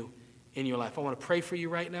to do in your life. I want to pray for you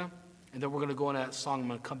right now, and then we're going to go into that song. I'm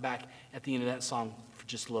going to come back at the end of that song for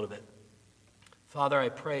just a little bit. Father, I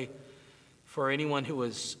pray for anyone who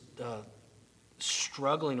is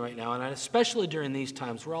struggling right now, and especially during these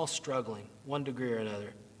times, we're all struggling, one degree or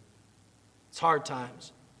another. It's hard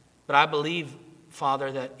times. But I believe,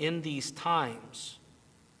 Father, that in these times,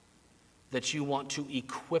 that you want to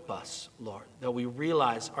equip us, Lord, that we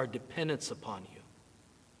realize our dependence upon you.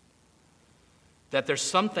 That there's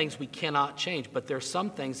some things we cannot change, but there's some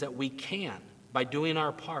things that we can by doing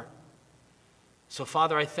our part. So,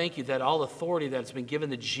 Father, I thank you that all authority that's been given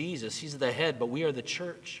to Jesus, he's the head, but we are the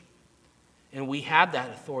church. And we have that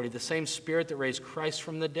authority. The same Spirit that raised Christ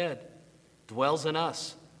from the dead dwells in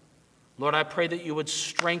us. Lord, I pray that you would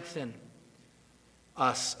strengthen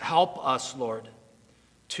us, help us, Lord,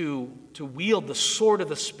 to wield the sword of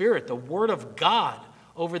the Spirit, the Word of God,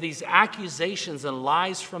 over these accusations and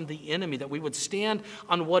lies from the enemy, that we would stand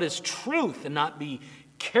on what is truth and not be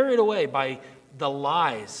carried away by the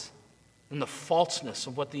lies and the falseness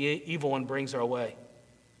of what the evil one brings our way.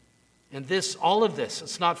 And this, all of this,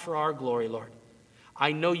 it's not for our glory, Lord.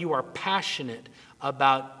 I know you are passionate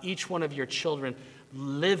about each one of your children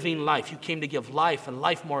living life. You came to give life and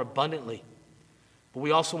life more abundantly. But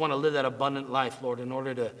we also want to live that abundant life, Lord, in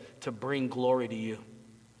order to bring glory to you.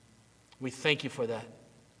 We thank you for that.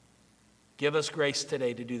 Give us grace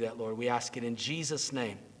today to do that, Lord. We ask it in Jesus'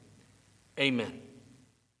 name. Amen.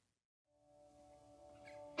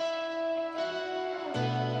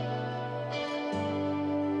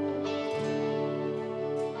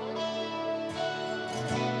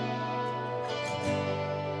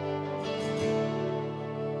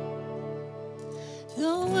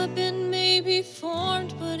 The weapon may be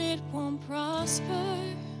formed, but it won't prosper.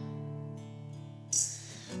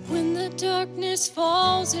 When the darkness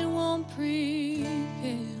falls, it won't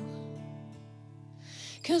prevail.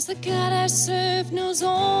 'Cause the God I serve knows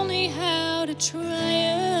only how to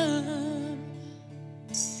triumph.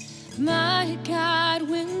 My God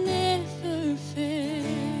will never fail.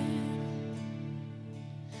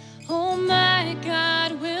 Oh, my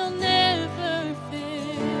God will never fail.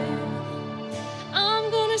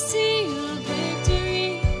 I'm gonna see a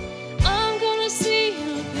victory. I'm gonna see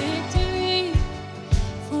a victory.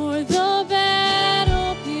 For the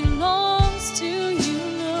battle belongs to you,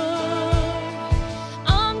 Lord.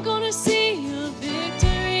 I'm gonna see a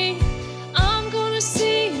victory. I'm gonna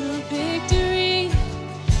see a victory.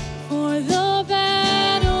 For the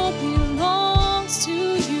battle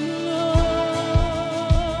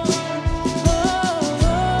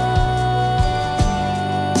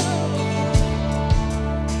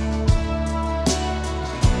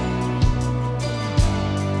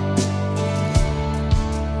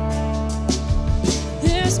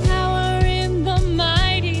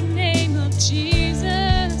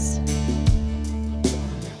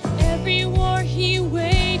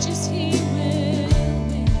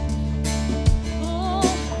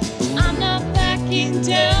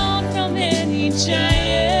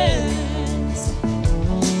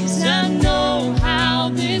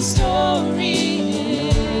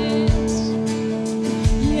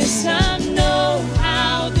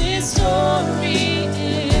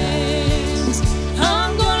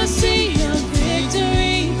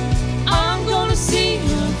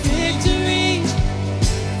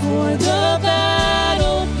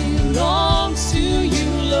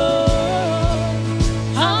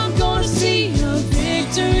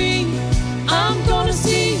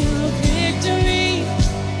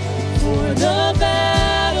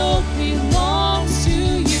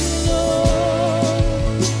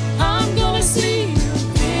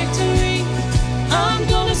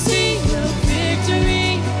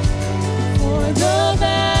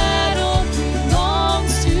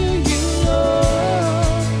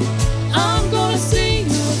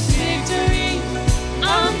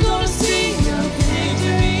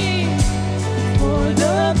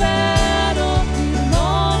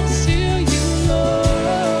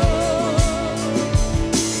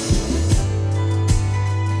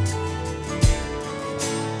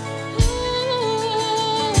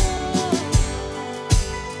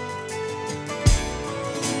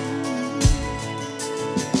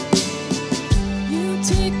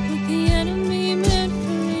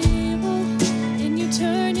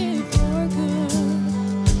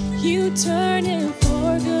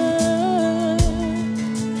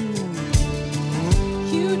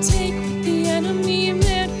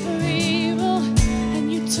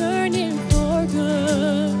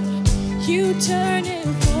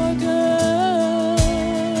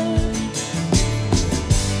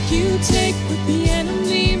what the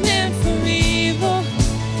enemy meant for evil,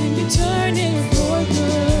 and you turn it for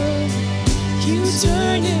good. You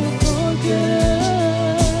turn it for good.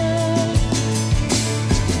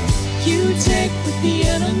 You take what the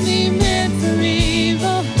enemy meant for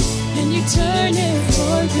evil, and you turn it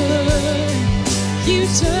for good. You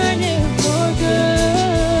turn it for good.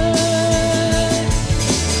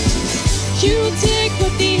 You take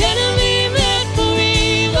what the enemy meant for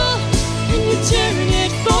evil, and you turn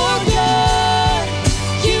it for good.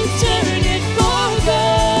 You turn it for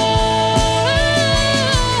good.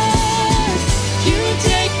 You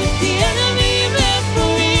take what the enemy meant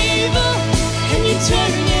for evil, and you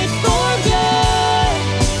turn it for good.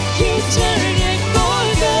 You turn it for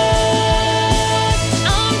good.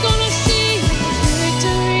 I'm gonna see a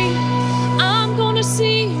victory. I'm gonna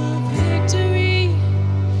see a victory.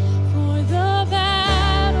 For the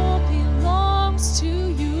battle belongs to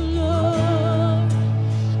you, Lord.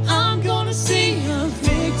 I'm gonna see a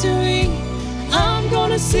victory. I'm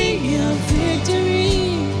gonna see a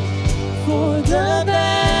victory. For the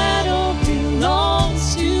battle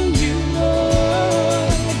belongs to you,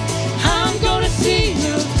 Lord. I'm gonna see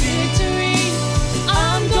a victory.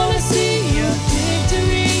 I'm gonna see a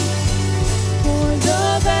victory. For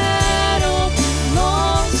the battle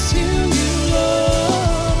belongs to you,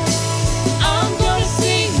 Lord. I'm gonna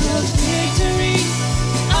see a victory.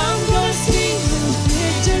 I'm gonna see a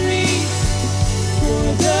victory. For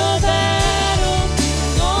the battle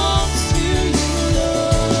belongs to you,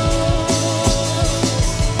 Lord.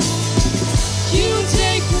 You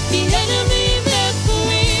take what the enemy meant for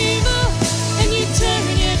evil, and you turn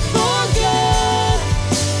it for good.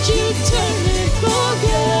 You turn it for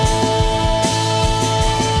good.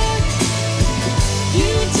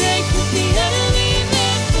 You take what the enemy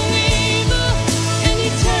meant for evil, and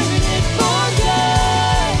you turn it for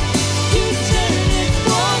good. You turn it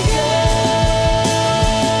for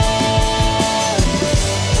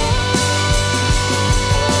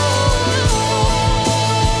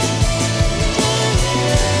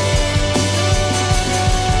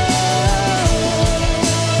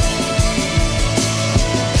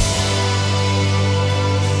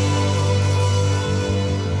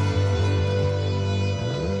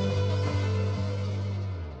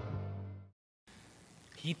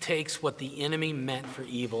He takes what the enemy meant for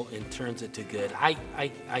evil and turns it to good. I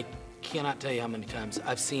cannot tell you how many times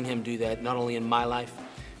I've seen him do that, not only in my life,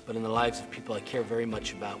 but in the lives of people I care very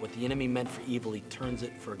much about. What the enemy meant for evil, he turns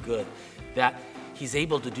it for good. That he's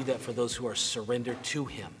able to do that for those who are surrendered to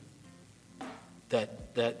him,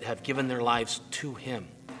 that have given their lives to him.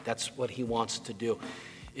 That's what he wants to do.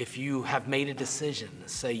 If you have made a decision,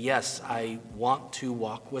 say, yes, I want to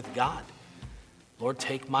walk with God. Lord,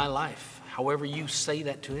 take my life. However you say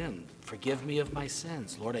that to him, forgive me of my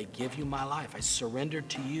sins. Lord, I give you my life. I surrender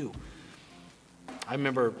to you. I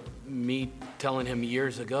remember me telling him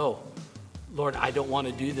years ago, Lord, I don't want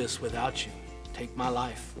to do this without you. Take my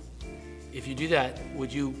life. If you do that,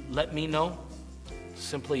 would you let me know?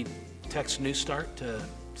 Simply text New Start to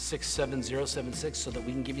 67076 so that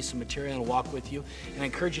we can give you some material and walk with you. And I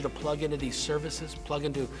encourage you to plug into these services, plug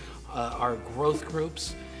into our growth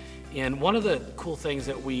groups. And one of the cool things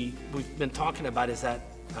that we've been talking about is that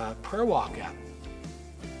Prayer Walk app.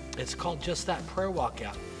 It's called just that, Prayer Walk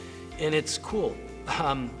app. And it's cool.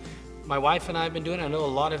 My wife and I have been doing it. I know a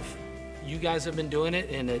lot of you guys have been doing it,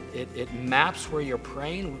 and it maps where you're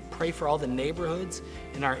praying. We pray for all the neighborhoods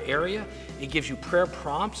in our area. It gives you prayer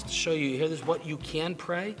prompts to show you, here's what you can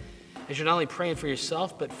pray, as you're not only praying for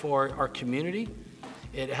yourself, but for our community.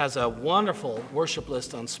 It has a wonderful worship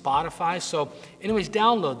list on Spotify. So anyways,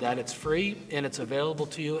 download that. It's free, and it's available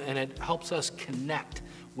to you, and it helps us connect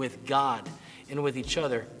with God and with each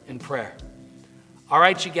other in prayer. All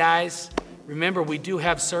right, you guys. Remember, we do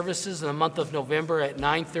have services in the month of November at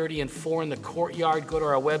 9:30 and 4 in the courtyard. Go to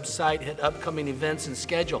our website, hit upcoming events and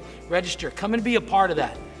schedule. Register. Come and be a part of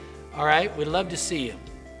that. All right? We'd love to see you.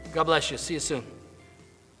 God bless you. See you soon.